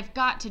I've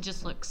got to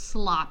just look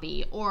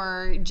sloppy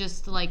or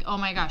just like, oh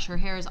my gosh, her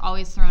hair is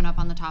always thrown up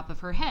on the top of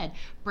her head.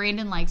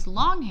 Brandon likes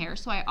long hair,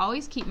 so I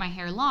always keep my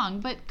hair long.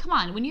 But come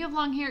on, when you have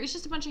long hair, it's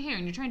just a bunch of hair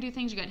and you're trying to do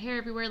things, you got hair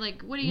everywhere.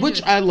 Like, what are you doing?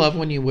 Which I love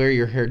when you wear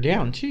your hair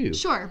down too.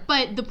 Sure,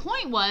 but the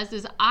point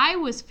is I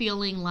was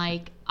feeling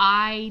like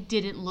I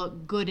didn't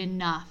look good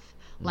enough.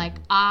 Like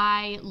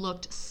I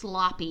looked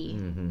sloppy.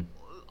 Mm-hmm.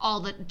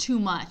 Too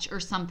much or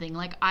something.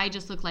 Like I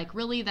just look like,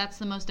 really, that's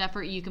the most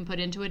effort you can put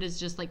into it is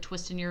just like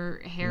twisting your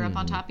hair up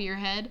on top of your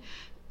head.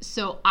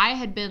 So I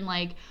had been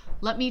like,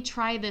 let me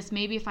try this.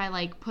 Maybe if I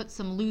like put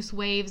some loose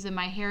waves in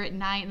my hair at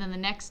night and then the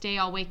next day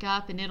I'll wake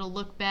up and it'll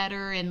look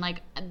better. And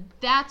like,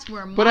 that's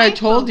where my But I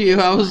told you,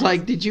 I was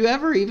like, did you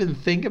ever even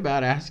think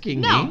about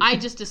asking me? No, I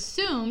just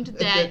assumed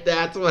that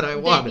that's what I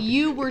wanted. That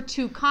you were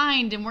too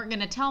kind and weren't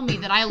going to tell me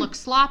that I look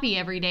sloppy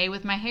every day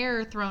with my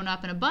hair thrown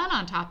up in a bun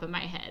on top of my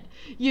head.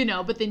 You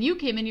know, but then you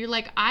came and you're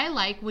like, I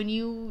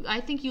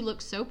think you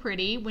look so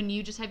pretty when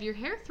you just have your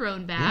hair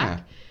thrown back.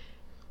 Yeah.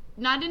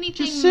 Not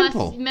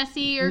anything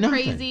messy or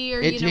Nothing. Crazy or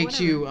it takes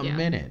whatever. You a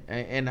minute,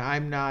 and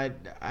I'm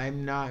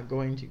not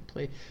going to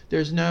play.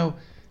 There's no.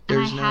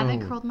 I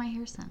haven't curled my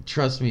hair since.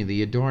 Trust me,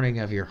 the adorning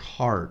of your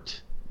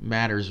heart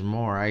matters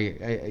more. I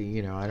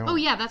don't. Oh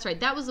yeah, that's right.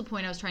 That was the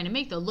point I was trying to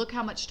make though. Look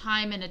how much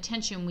time and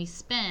attention we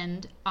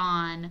spend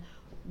on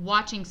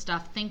watching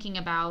stuff, thinking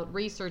about,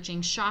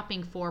 researching,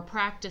 shopping for,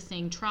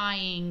 practicing,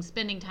 trying,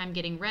 spending time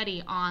getting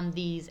ready on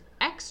these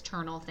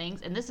external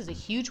things. And this is a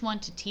huge one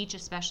to teach,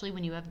 especially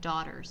when you have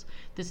daughters.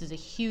 This is a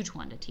huge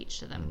one to teach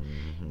to them.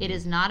 Mm-hmm. It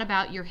is not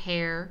about your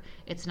hair.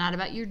 It's not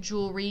about your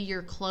jewelry,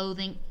 your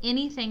clothing,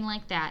 anything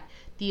like that.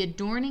 The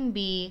adorning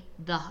be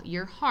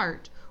your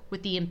heart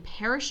with the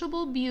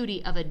imperishable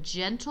beauty of a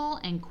gentle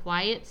and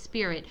quiet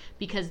spirit,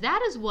 because that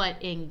is what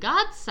in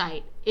God's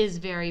sight is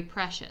very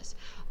precious.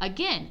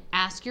 Again,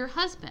 ask your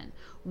husband,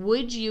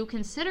 would you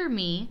consider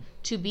me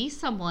to be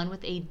someone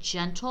with a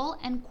gentle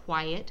and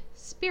quiet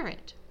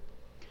spirit?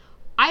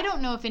 I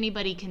don't know if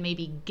anybody can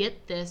maybe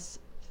get this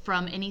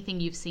from anything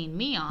you've seen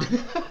me on.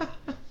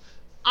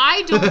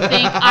 I don't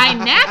think I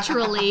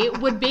naturally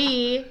would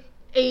be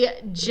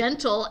a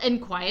gentle and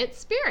quiet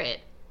spirit.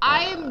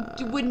 I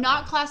would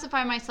not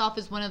classify myself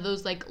as one of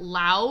those like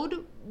loud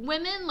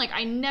women. Like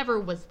I never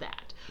was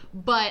that.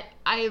 But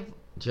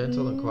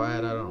Gentle and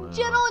quiet, I don't know.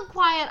 Gentle and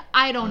quiet,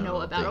 I don't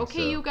know about. Okay,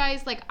 so. You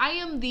guys, like, I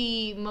am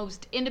the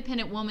most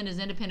independent woman as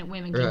independent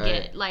women can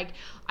get. Like,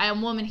 I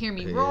am woman, hear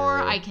me roar,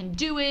 I can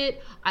do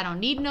it, I don't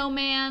need no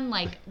man.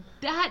 Like,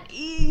 that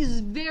is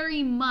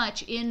very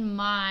much in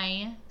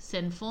my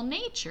sinful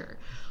nature.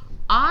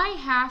 I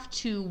have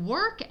to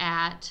work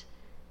at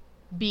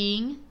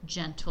being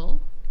gentle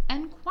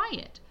and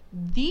quiet.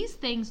 These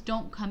things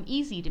don't come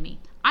easy to me.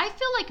 I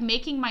feel like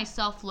making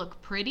myself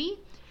look pretty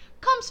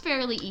comes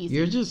fairly easy.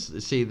 You're just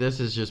this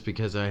is just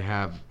because I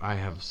have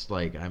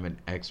like I'm an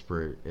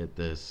expert at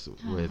this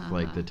with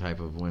like the type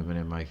of women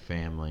in my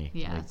family.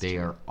 Yeah, like they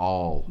true. are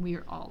all we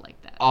are all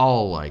like that.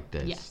 All like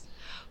this. Yes.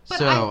 But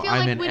so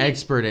I'm an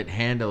expert at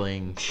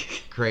handling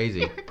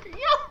crazy.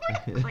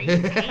 You're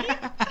crazy.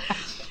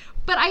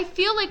 But I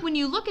feel like when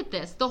you look at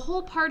this, the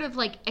whole part of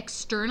like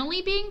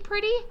externally being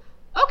pretty,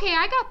 okay,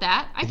 I got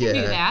that. I can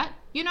do that.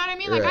 You know what I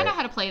mean? Like I know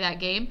how to play that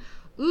game.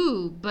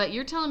 Ooh, but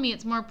you're telling me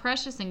it's more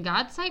precious in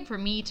God's sight for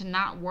me to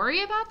not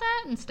worry about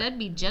that, instead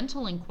be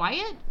gentle and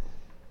quiet?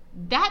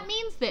 That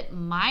means that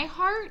my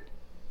heart,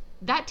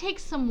 that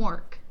takes some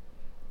work.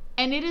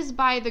 And it is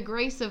by the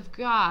grace of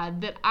God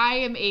that I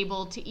am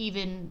able to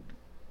even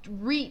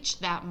reach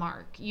that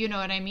mark. You know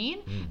what I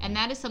mean? Mm-hmm. And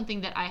that is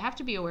something that I have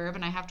to be aware of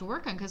and I have to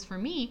work on, because for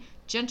me,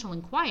 gentle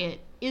and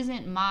quiet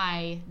isn't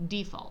my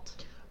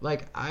default.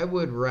 Like, I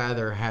would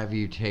rather have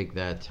you take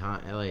that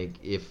time, like,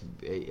 if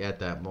at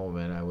that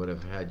moment I would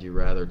have had you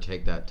rather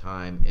take that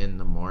time in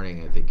the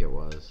morning, I think it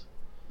was.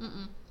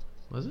 Mm-mm.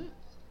 Was it?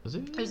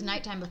 It was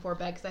nighttime before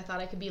bed, because I thought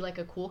I could be like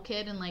a cool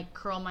kid and, like,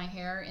 curl my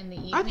hair in the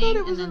evening. I thought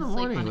it was in the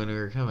morning when we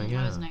were coming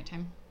out. It was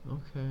nighttime.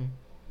 Okay.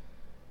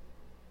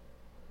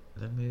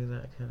 Then maybe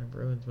that kind of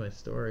ruins my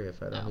story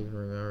if I don't even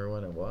remember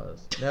when it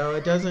was. No,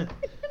 it doesn't.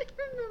 I don't even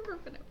remember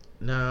when it was.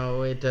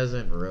 No, it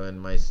doesn't ruin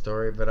my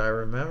story, but I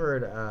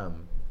remembered,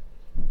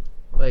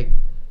 like,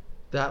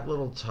 that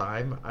little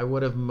time, I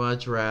would have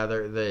much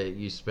rather that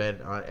you spent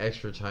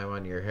extra time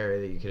on your hair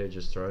that you could have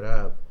just thrown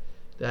up.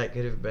 That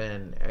could have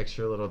been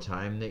extra little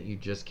time that you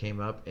just came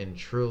up and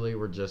truly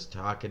were just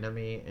talking to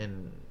me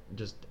and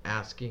just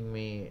asking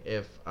me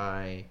if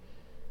I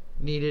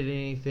needed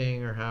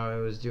anything or how I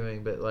was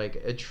doing, but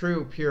like a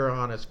true, pure,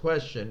 honest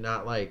question,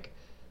 not like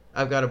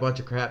I've got a bunch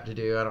of crap to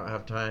do. I don't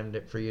have time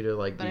for you to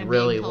like be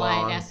really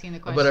long. Asking the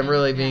question. But I'm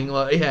really being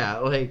like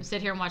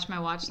sit here and watch my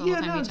watch the whole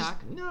time you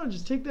talk.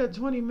 Just take that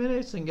 20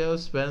 minutes and go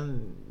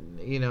spend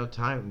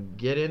time.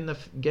 Get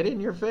in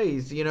your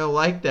face,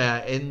 like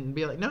that, and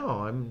be like,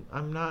 no,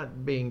 I'm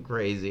not being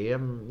crazy.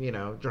 I'm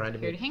trying to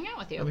here to hang out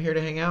with you. I'm here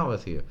to hang out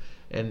with you,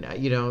 and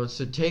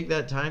so take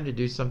that time to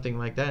do something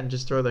like that and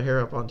just throw the hair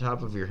up on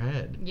top of your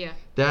head. Yeah,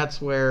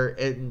 that's where.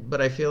 But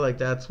I feel like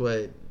that's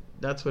what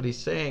he's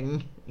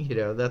saying.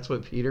 That's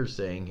what Peter's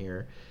saying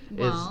here,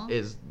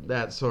 is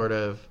that sort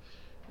of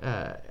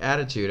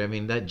attitude. I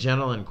mean, that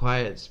gentle and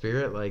quiet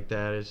spirit like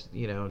that is,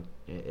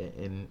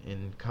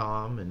 in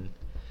calm, and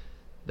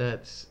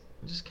that's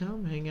just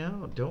come hang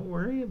out. Don't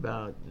worry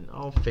about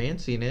all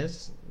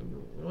fanciness.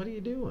 What are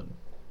you doing?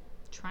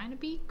 Trying to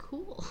be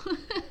cool.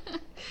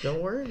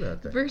 Don't worry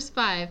about that. Verse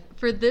 5,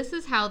 for this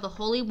is how the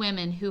holy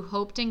women who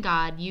hoped in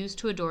God used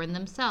to adorn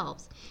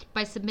themselves,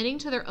 by submitting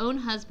to their own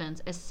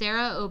husbands, as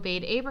Sarah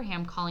obeyed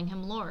Abraham, calling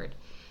him Lord.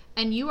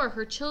 And you are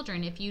her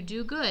children if you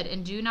do good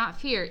and do not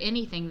fear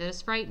anything that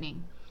is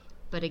frightening.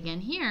 But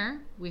again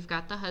here, we've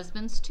got the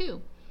husbands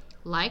too.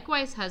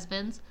 Likewise,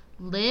 husbands,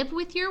 live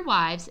with your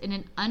wives in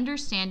an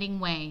understanding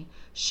way,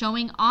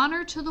 showing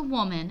honor to the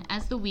woman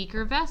as the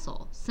weaker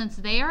vessel, since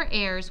they are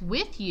heirs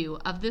with you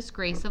of this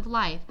grace of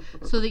life,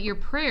 so that your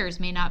prayers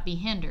may not be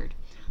hindered.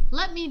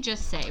 Let me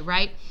just say,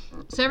 right?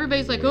 So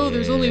everybody's like, oh,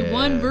 there's only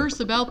one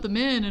verse about the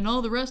men and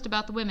all the rest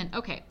about the women.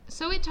 Okay,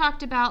 so it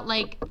talked about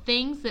like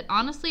things that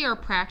honestly are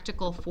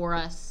practical for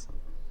us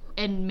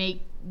and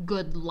make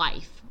good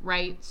life,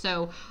 right?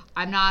 So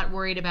I'm not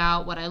worried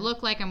about what I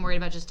look like. I'm worried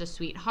about just a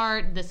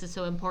sweetheart. This is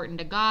so important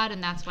to God,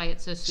 and that's why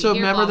it's so sweet. So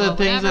remember the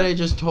things that I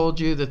just told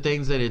you, the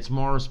things that it's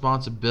more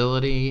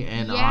responsibility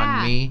and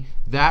on me?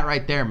 That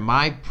right there,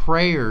 my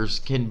prayers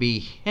can be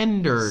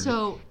hindered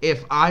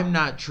if I'm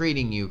not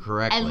treating you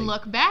correctly. And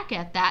look back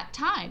at that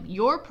time.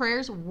 Your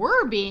prayers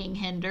were being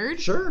hindered.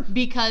 Sure.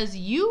 Because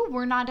you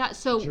were not...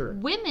 So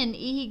women,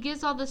 he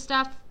gives all this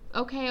stuff.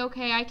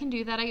 Okay, I can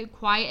do that. I get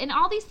quiet. And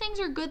all these things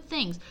are good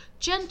things.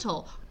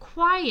 Gentle,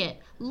 quiet,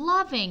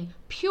 loving,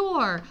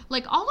 pure.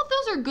 Like, all of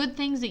those are good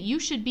things that you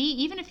should be,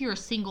 even if you're a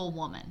single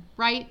woman,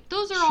 right?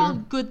 Those are all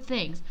good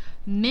things.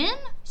 Men,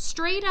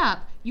 straight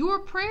up, your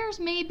prayers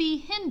may be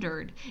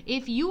hindered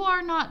if you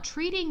are not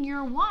treating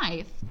your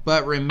wife.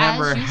 But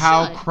remember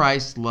how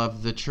Christ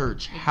loved the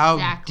church. Exactly.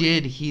 How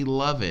did he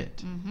love it?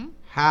 Mm-hmm.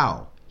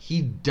 How?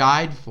 He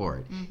died for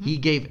it. Mm-hmm. He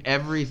gave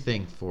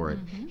everything for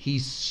it. Mm-hmm. He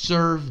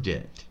served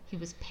it. He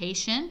was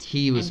patient.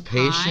 He was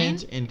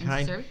patient and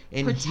kind.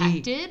 And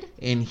protected.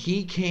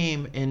 He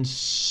came and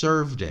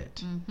served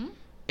it. Mm-hmm.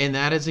 And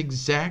that is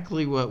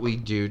exactly what we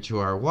do to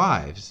our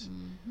wives.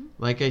 Mm-hmm.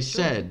 Like I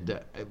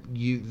said,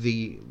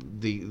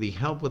 the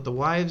help with the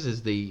wives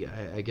is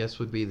I guess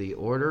would be the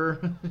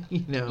order,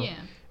 Yeah.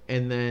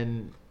 And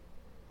then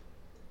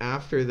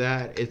after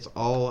that, it's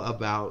all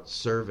about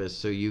service,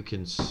 so you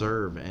can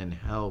serve and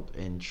help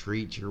and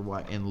treat your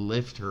wife and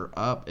lift her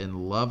up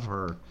and love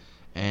her,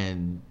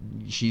 and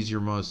she's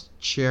your most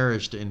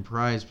cherished and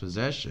prized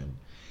possession.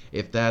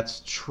 If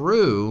that's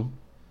true,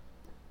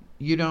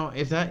 we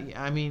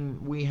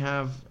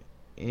have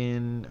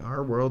in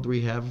our world,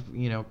 we have,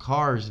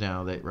 cars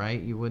now that,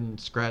 right? You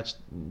wouldn't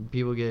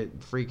people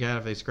freak out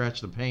if they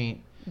scratch the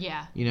paint.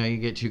 Yeah. You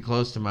get too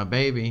close to my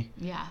baby.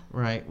 Yeah.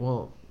 Right.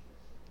 Well,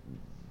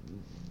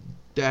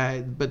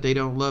 but they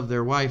don't love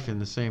their wife in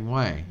the same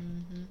way.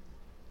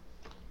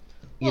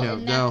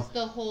 Mm-hmm.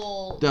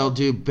 They'll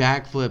do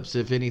backflips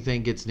if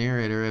anything gets near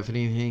it or if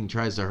anything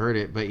tries to hurt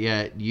it, but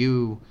yet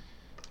you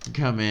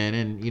come in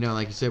and,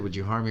 like you said, would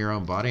you harm your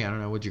own body? I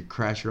don't know. Would you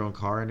crash your own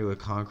car into a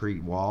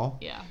concrete wall?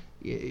 Yeah.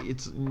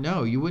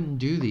 No, you wouldn't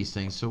do these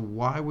things. So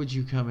why would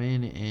you come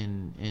in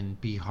and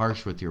be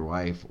harsh with your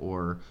wife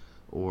or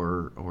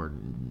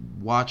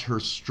watch her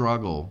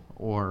struggle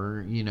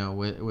or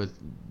with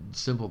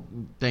simple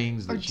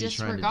things that she's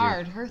trying to do,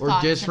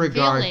 or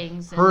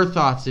disregard her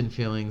thoughts and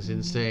feelings,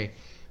 and say,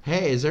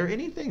 hey, is there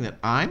anything that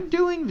I'm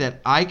doing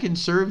that I can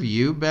serve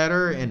you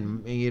better?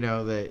 And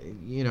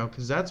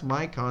because that's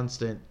my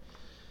constant.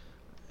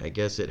 I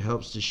guess it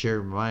helps to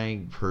share my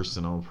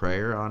personal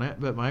prayer on it,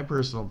 but my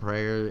personal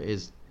prayer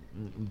is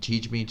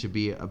teach me to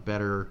be a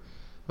better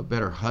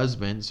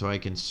husband so I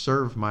can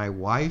serve my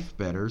wife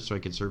better, so I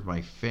can serve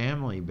my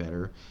family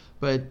better,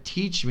 but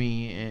teach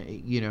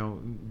me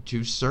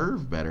to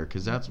serve better,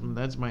 because that's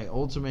my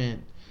ultimate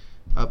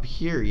up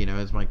here,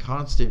 is my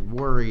constant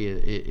worry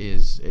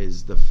is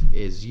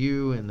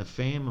you and the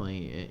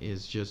family,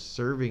 is just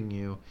serving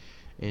you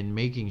and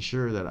making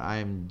sure that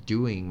I'm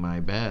doing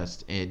my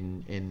best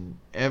in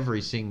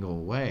every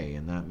single way.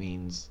 And that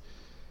means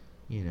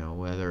You know,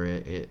 whether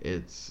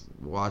it's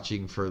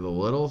watching for the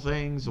little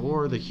things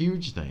or the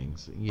huge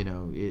things. You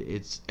know,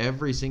 it's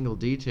every single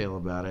detail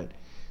about it.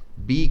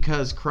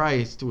 Because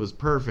Christ was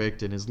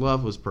perfect and his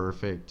love was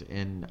perfect,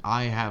 and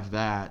I have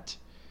that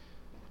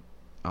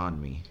on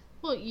me.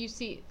 Well, you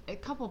see, a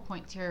couple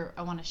points here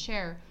I want to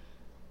share.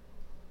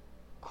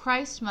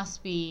 Christ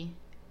must be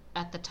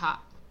at the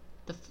top.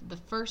 The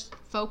first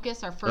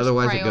focus, our first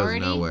Otherwise priority it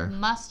goes nowhere.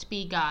 Must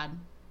be God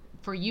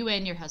for you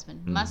and your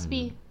husband. Must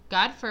be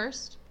God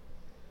first,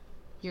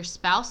 your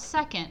spouse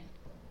second,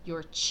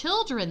 your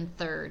children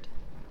third,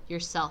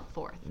 yourself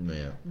fourth.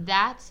 Yeah.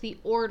 That's the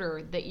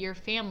order that your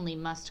family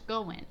must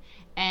go in.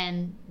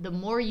 And the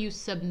more you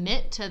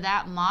submit to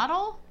that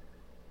model,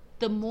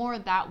 the more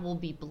that will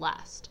be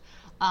blessed.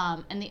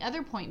 And the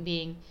other point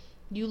being,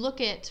 you look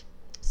at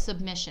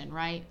submission,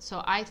 right?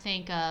 So I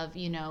think of,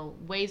 you know,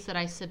 ways that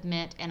I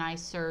submit and I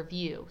serve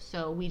you.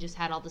 So we just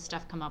had all the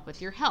stuff come up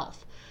with your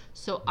health.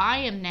 So I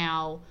am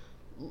now,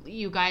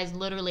 you guys,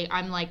 literally,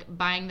 I'm like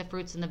buying the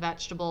fruits and the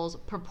vegetables,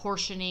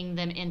 proportioning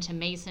them into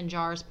mason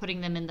jars, putting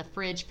them in the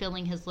fridge,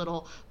 filling his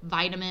little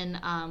vitamin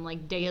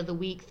like day of the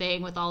week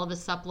thing with all of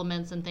his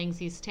supplements and things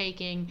he's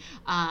taking,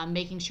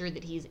 making sure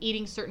that he's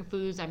eating certain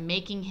foods. I'm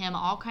making him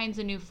all kinds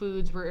of new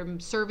foods. We're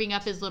serving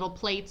up his little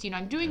plates. You know,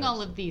 I'm doing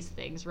all of these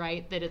things,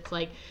 right? That it's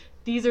like,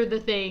 these are the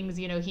things,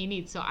 you know, he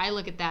needs. So I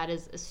look at that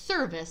as a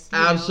service.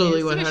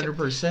 Absolutely,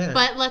 100%.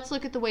 But let's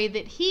look at the way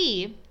that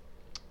he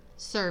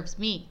serves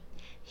me.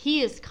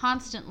 He is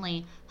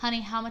constantly, honey,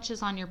 how much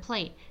is on your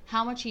plate?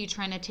 How much are you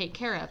trying to take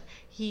care of?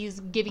 He's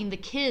giving the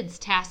kids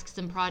tasks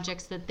and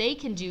projects that they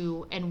can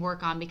do and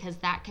work on, because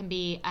that can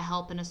be a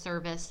help and a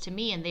service to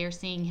me. And they're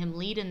seeing him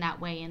lead in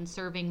that way and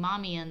serving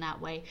mommy in that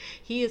way.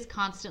 He is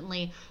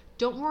constantly,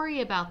 don't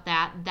worry about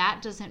that.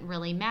 That doesn't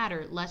really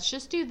matter. Let's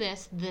just do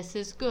this. This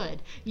is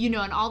good. You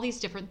know, and all these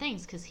different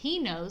things, because he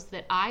knows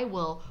that I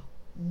will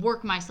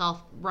work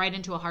myself right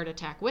into a heart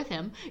attack with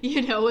him,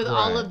 you know, with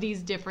all of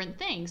these different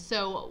things.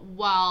 So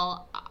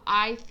while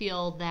I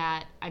feel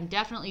that I'm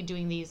definitely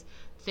doing these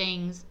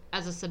things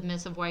as a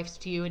submissive wife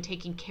to you and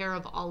taking care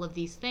of all of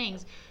these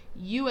things,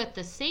 you at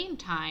the same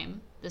time,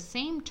 the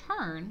same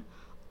turn,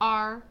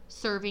 are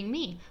serving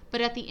me.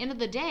 But at the end of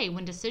the day,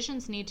 when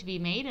decisions need to be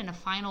made and a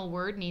final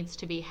word needs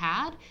to be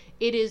had,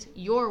 it is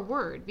your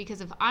word.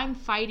 Because if I'm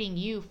fighting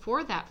you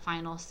for that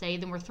final say,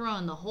 then we're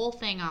throwing the whole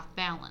thing off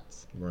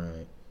balance.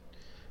 Right.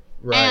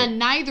 And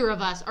neither of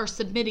us are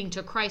submitting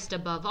to Christ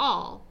above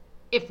all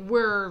if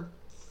we're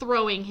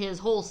throwing his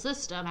whole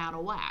system out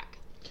of whack.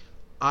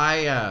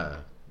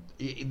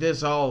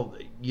 This all,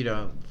 you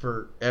know,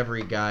 for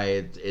every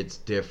guy, it's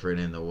different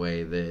in the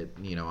way that,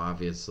 you know,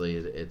 obviously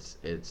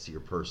it's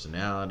your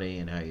personality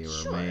and how you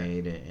were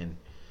made.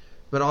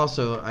 But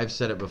also, I've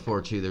said it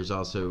before too, there's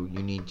also,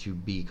 you need to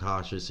be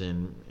cautious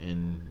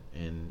in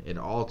at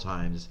all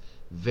times,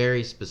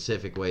 very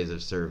specific ways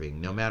of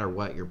serving, no matter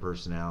what your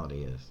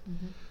personality is.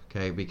 Mm-hmm.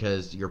 Okay,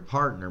 because your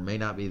partner may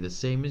not be the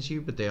same as you,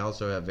 but they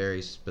also have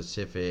very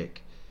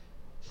specific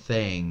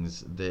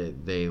things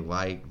that they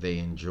like, they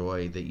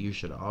enjoy, that you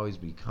should always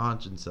be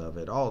conscious of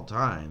at all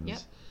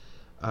times.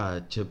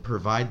 To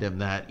provide them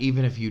that,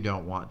 even if you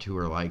don't want to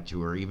or like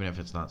to, or even if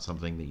it's not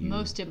something that you...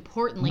 Most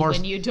importantly,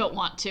 when you don't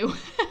want to.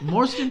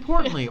 Most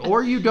importantly,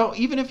 or you don't,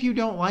 even if you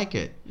don't like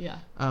it. Yeah.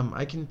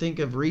 I can think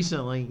of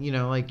recently, you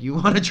know, like, you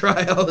want to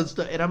try all this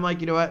stuff, and I'm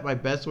like, you know what, my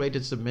best way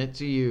to submit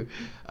to you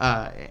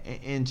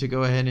and to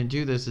go ahead and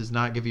do this is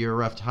not give you a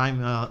rough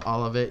time,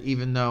 all of it,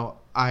 even though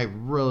I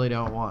really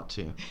don't want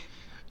to.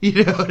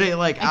 You know,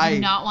 I do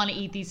not want to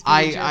eat these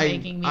foods you're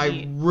making me eat.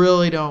 I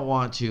really don't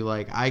want to.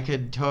 Like, I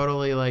could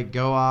totally, like,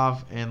 go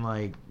off and,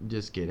 like,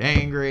 just get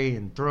angry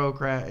and throw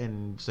crap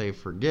and say,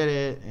 forget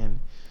it.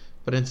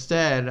 But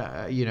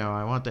instead, you know,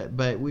 I want that.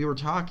 But we were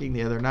talking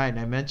the other night, and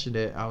I mentioned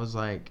it. I was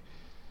like,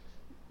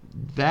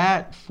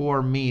 that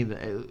for me,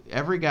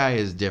 every guy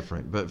is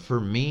different. But for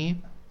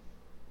me,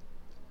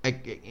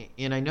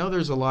 and I know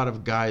there's a lot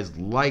of guys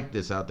like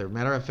this out there.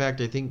 Matter of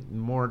fact, I think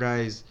more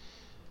guys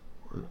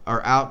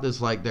are out this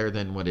like there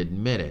than would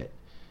admit it.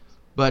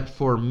 But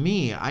for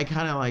me, I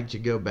kind of like to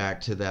go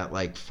back to that,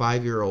 like,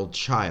 5-year-old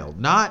child,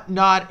 not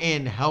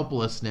in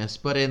helplessness,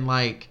 but in,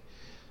 like,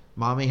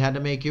 mommy had to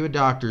make you a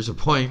doctor's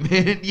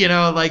appointment, you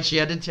know, like, she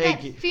had to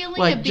take that feeling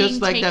like, of being just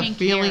like that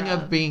feeling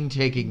of being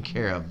taken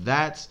care of.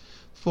 That's,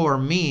 for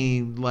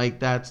me, like,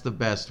 that's the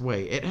best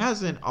way. It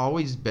hasn't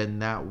always been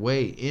that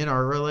way in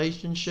our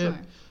relationship,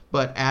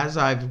 but as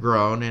I've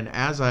grown and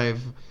as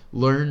I've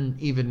learn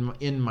even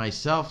in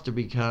myself to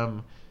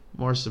become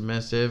more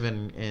submissive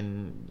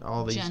and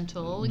all these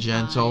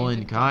gentle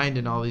and kind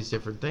and all these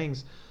different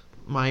things,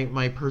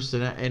 my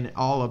person and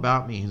all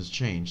about me has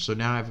changed. So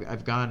now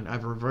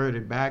I've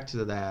reverted back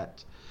to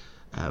that.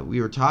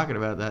 We were talking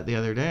about that the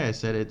other day. I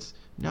said,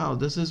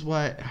 this is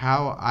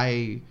how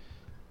I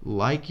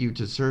like you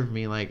to serve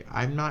me. Like,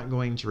 I'm not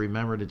going to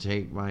remember to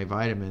take my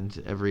vitamins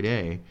every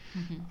day.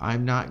 Mm-hmm.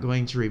 I'm not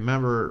going to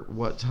remember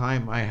what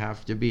time I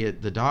have to be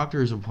at the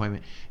doctor's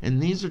appointment. And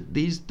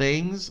these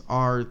things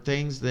are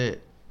things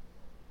that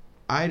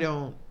I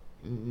don't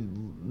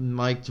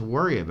like to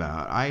worry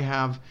about. I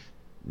have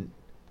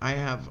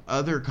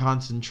other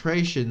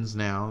concentrations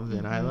now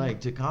that I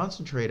like to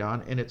concentrate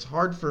on, and it's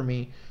hard for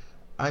me.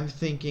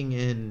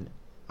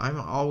 I'm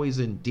always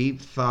in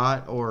deep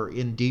thought or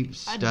in deep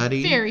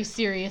study. Very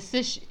serious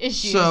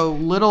issues. So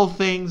little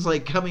things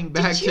like coming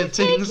back to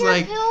things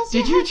like,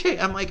 did you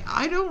take? I'm like,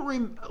 I don't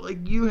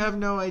like, you have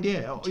no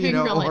idea. Doing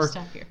real life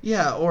stuff here.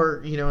 Yeah,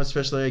 or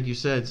especially like you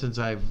said, since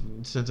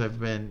I've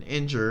been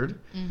injured,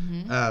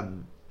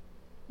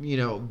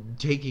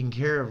 taking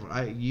care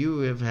of, you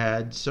have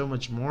had so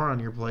much more on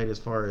your plate as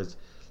far as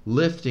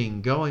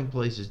lifting, going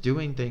places,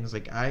 doing things.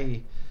 Like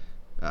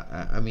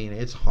I mean,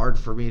 it's hard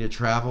for me to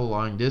travel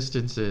long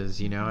distances.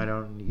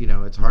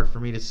 It's hard for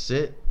me to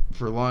sit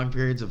for long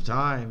periods of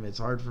time. It's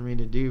hard for me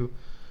to do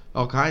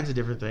all kinds of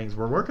different things.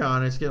 We're working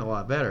on it. It's getting a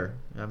lot better.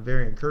 I'm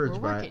very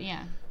encouraged by it.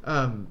 Yeah.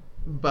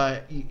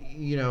 But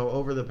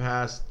over the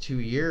past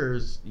 2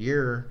 years,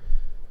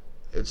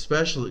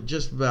 especially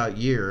just about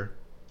year,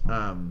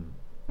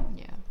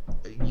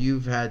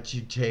 you've had to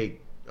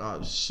take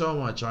so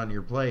much on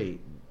your plate,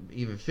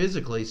 even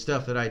physically,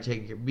 stuff that I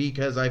take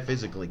because I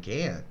physically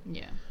can.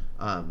 Yeah.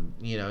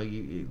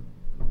 You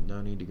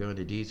no need to go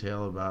into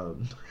detail about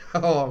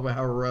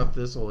how rough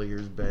this whole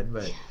year's been,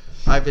 but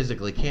I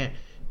physically can't.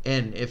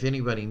 And if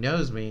anybody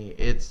knows me,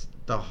 it's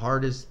the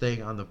hardest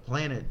thing on the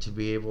planet to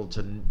be able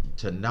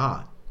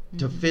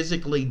to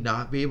physically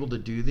not be able to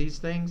do these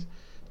things.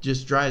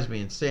 Just drives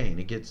me insane.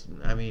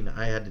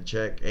 I had to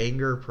check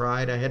anger,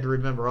 pride. I had to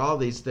remember all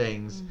these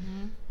things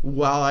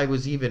while I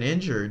was even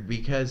injured,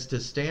 because to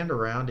stand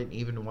around and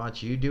even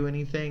watch you do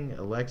anything,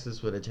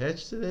 Alexis would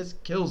attach to this,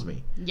 kills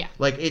me. Yeah.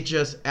 Like, it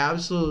just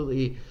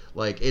absolutely,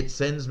 like, it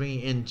sends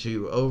me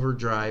into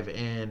overdrive,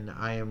 and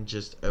I am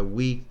just a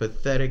weak,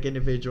 pathetic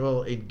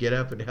individual, and get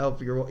up and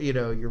help your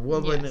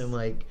woman, and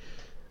like,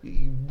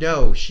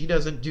 no, she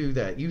doesn't do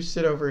that. You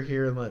sit over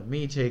here and let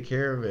me take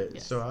care of it.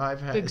 Yes. So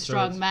I've had big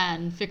strong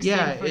man fixing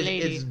for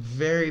lady. It's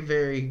very,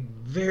 very,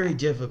 very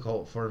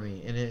difficult for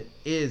me, and it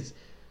is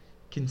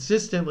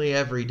consistently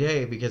every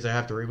day, because I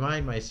have to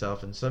remind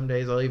myself. And some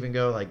days I'll even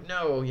go like,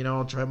 no,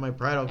 I'll try my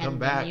pride. I'll come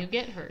back. And you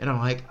get hurt. And I'm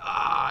like,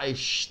 I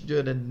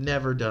should have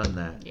never done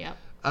that. Yep.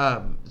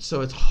 So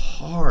it's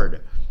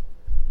hard,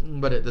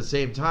 but at the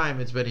same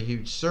time, it's been a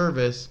huge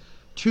service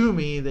to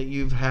me that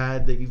you've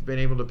been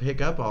able to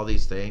pick up all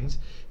these things.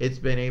 It's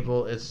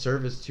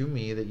service to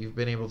me that you've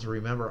been able to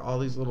remember all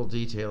these little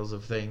details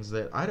of things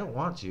that I don't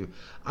want to.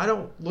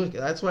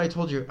 That's why I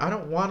told you, I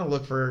don't want to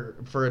look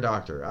for a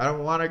doctor. I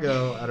don't want to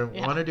go. I don't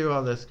want to do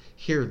all this.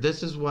 Here,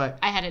 this is what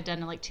I had it done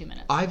in like 2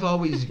 minutes.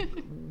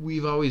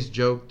 We've always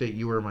joked that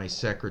you were my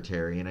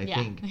secretary, and I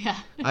think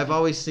I've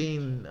always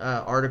seen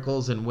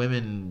articles and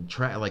women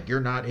like, you're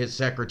not his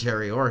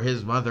secretary or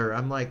his mother.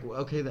 I'm like,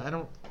 okay,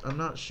 I'm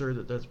not sure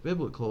that that's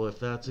biblical, if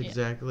that's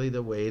exactly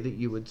the way that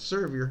you would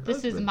serve your husband.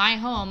 This is my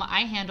home.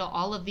 I handle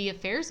all of the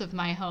affairs of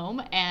my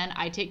home, and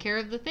I take care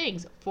of the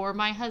things for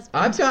my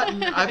husband.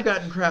 I've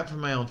gotten crap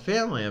from my own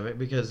family of it,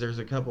 because there's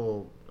a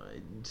couple.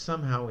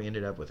 Somehow we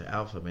ended up with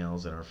alpha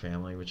males in our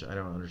family, which I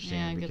don't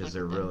understand, because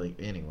they're really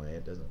anyway.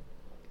 It doesn't.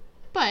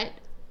 But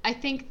I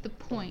think the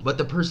point. But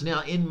the personnel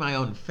in my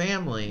own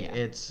family,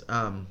 it's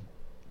why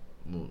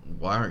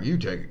aren't you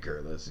taking care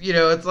of this?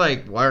 It's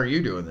like, why aren't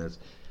you doing this?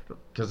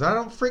 Because I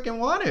don't freaking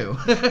want to.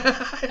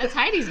 That's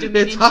Heidi's doing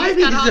it. She's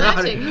got all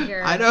that taken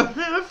care of. I don't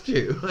have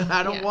to.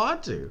 I don't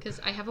want to.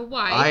 Because I have a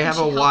wife. I have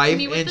a wife,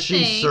 and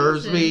she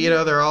serves me.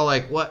 They're all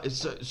like, what?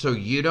 So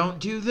you don't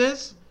do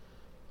this?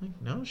 I'm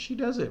like, no, she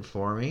does it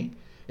for me.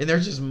 And they're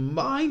just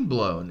mind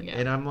blown. Yeah.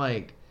 And I'm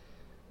like,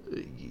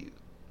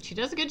 she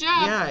does a good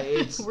job. Yeah,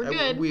 we're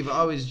good. We've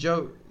always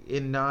joked.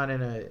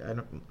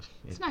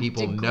 If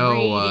people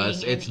know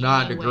us, it's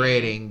not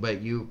degrading,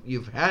 but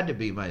you've had to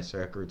be my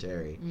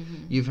secretary.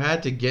 You've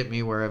had to get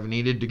me where I've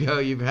needed to go.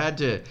 You've had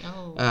to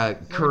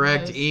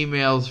correct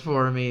emails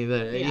for me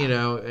that in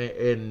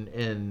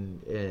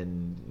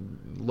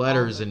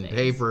letters and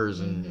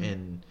papers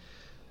and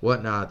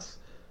whatnots.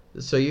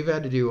 So you've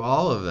had to do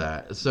all of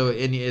that. So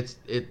it's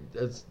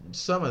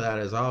some of that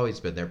has always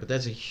been there, but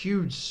that's a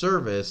huge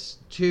service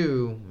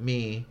to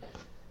me.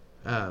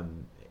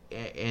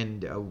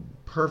 And a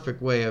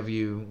perfect way of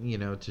you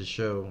to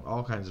show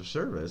all kinds of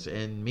service,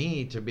 and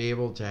me to be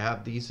able to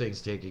have these things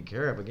taken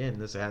care of. Again,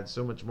 this adds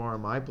so much more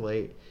on my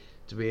plate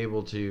to be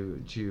able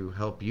to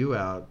help you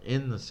out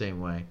in the same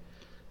way.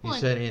 You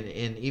said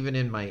in even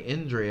in my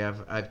injury,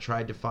 I've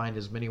tried to find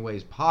as many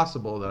ways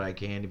possible that I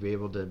can to be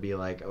able to be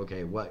like,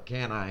 okay, what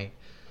can I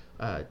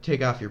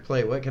take off your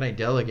plate? What can I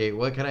delegate?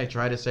 What can I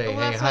try to say?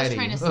 Hey,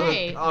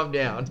 Heidi, calm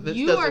down. This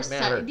doesn't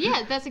matter.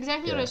 That's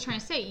exactly what I was trying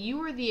to say.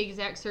 You are the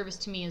exact service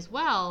to me as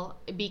well,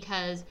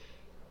 because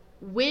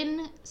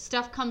when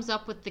stuff comes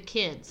up with the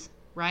kids,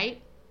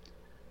 right?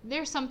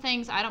 There's some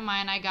things I don't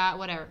mind. I got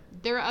whatever.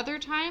 There are other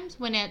times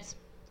when it's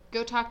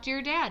go talk to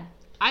your dad.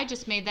 I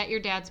just made that your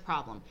dad's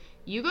problem.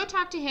 You go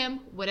talk to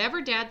him.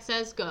 Whatever dad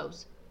says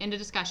goes. End of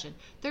discussion.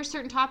 There's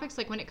certain topics,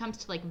 like when it comes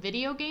to like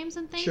video games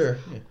and things, Sure.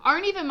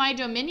 aren't even my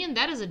dominion.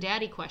 That is a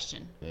daddy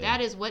question. Yeah.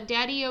 That is what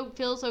daddy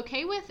feels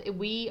okay with.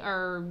 We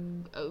are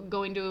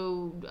going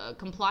to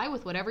comply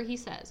with whatever he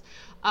says.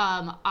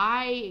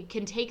 I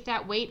can take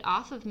that weight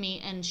off of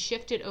me and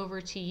shift it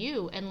over to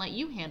you and let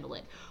you handle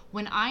it.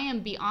 When I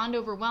am beyond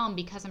overwhelmed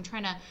because I'm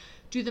trying to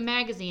do the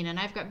magazine and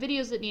I've got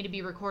videos that need to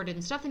be recorded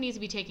and stuff that needs to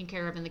be taken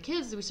care of and the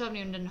kids, we still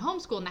haven't even done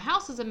homeschool and the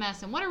house is a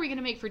mess and what are we going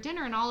to make for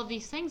dinner and all of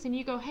these things, and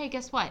you go, hey,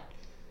 guess what?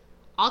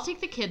 I'll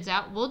take the kids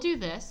out, we'll do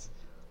this,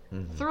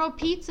 throw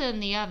pizza in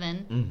the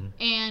oven,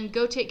 and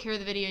go take care of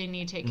the video you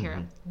need to take care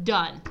of.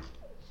 Done.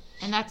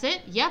 And that's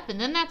it? Yep,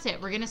 and then that's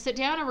it. We're going to sit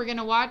down and we're going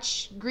to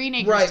watch Green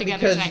Acres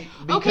together tonight.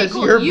 Because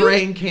your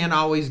brain can't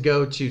always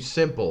go to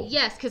simple.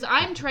 Yes, because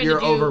I'm trying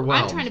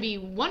to be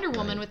Wonder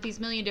Woman with these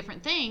million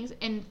different things,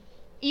 and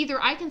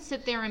either I can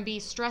sit there and be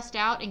stressed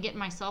out and get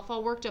myself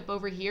all worked up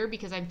over here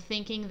because I'm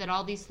thinking that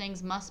all these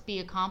things must be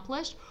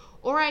accomplished,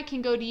 or I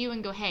can go to you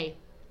and go, hey,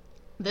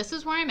 this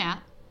is where I'm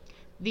at.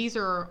 These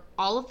are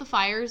all of the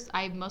fires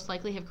I most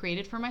likely have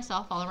created for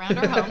myself all around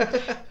our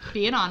home,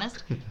 being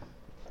honest.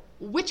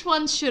 Which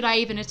ones should I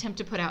even attempt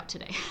to put out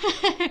today?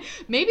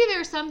 Maybe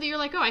there's some that you're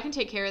like, oh, I can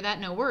take care of that,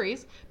 no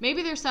worries.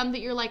 Maybe there's some that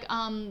you're like,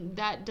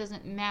 that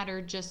doesn't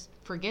matter, just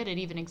forget it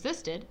even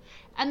existed.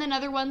 And then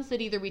other ones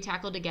that either we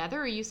tackle together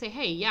or you say,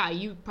 hey, yeah,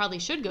 you probably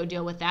should go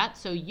deal with that,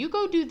 so you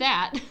go do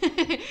that,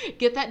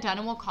 get that done,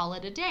 and we'll call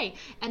it a day.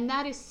 And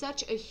that is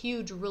such a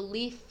huge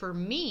relief for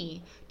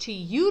me to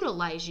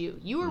utilize you.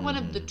 You are one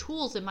of the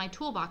tools in my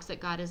toolbox that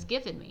God has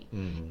given me.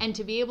 And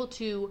to be able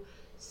to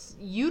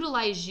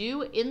utilize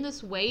you in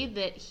this way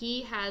that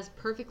he has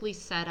perfectly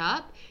set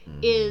up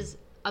is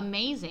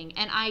amazing.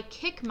 And I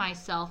kick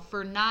myself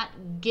for not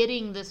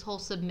getting this whole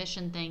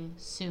submission thing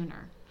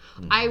sooner.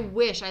 I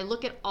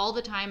look at all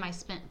the time I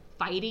spent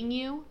fighting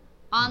you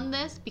on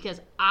this because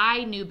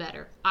I knew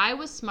better. I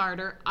was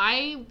smarter.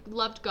 I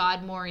loved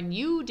God more, and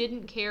you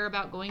didn't care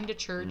about going to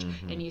church,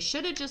 and you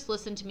should have just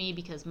listened to me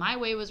because my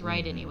way was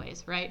right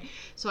anyways, right?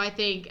 So I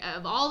think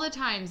of all the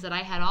times that I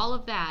had all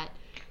of that,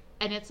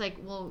 and it's like,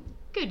 well,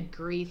 good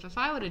grief, if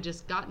I would have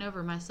just gotten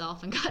over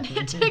myself and gotten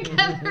it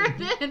together,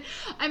 then,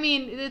 I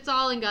mean, it's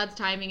all in God's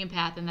timing and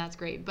path, and that's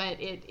great. But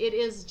it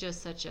is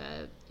just such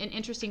an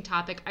interesting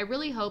topic. I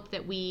really hope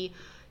that we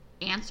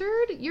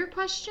answered your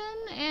question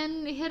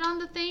and hit on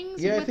the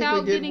things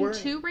without getting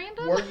too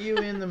random. Weren't you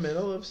in the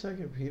middle of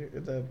Second Peter?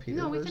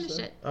 No, we finished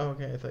it. Oh,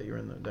 okay. I thought you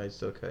were I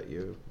still cut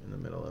you in the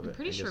middle of it. I'm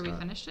pretty sure we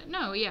finished it.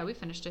 No, yeah, we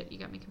finished it. You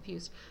got me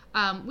confused.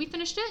 We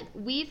finished it.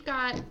 We've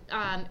got,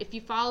 if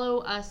you follow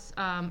us,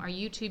 our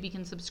YouTube, you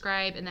can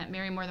subscribe, and that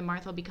Mary More Than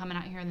Martha will be coming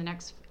out here in the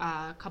next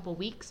couple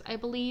weeks, I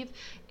believe.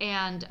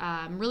 And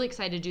I'm really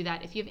excited to do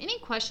that. If you have any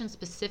questions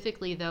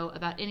specifically, though,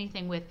 about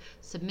anything with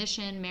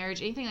submission,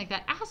 marriage, anything like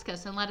that, ask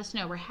us and let us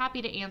know. We're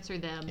happy to answer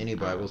them. Any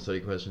Bible study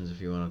questions if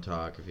you want to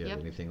talk, if you have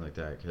anything like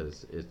that,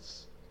 because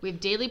we have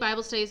daily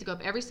Bible studies that go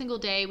up every single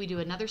day. We do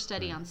another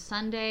study on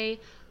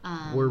Sunday.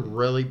 We're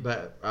really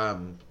bad,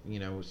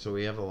 so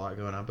we have a lot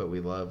going on, but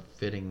we love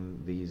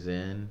fitting these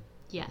in.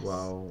 Yes.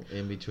 Well,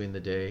 in between the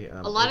day.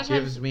 A lot of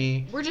times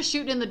we're just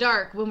shooting in the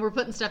dark when we're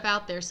putting stuff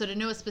out there. So to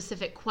know a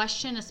specific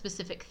question, a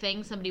specific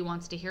thing somebody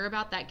wants to hear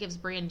about, that gives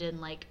Brandon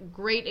like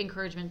great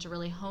encouragement to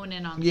really hone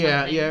in on something.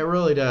 Yeah, it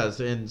really does.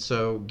 And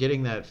so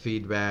getting that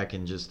feedback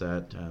and just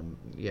that,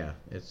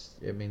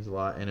 it means a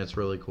lot, and it's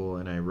really cool,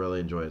 and I really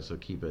enjoy it. So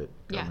keep it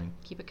coming.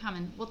 Yeah, keep it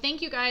coming. Well,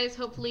 thank you guys.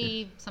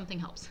 Hopefully something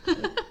helps.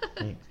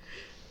 Thanks.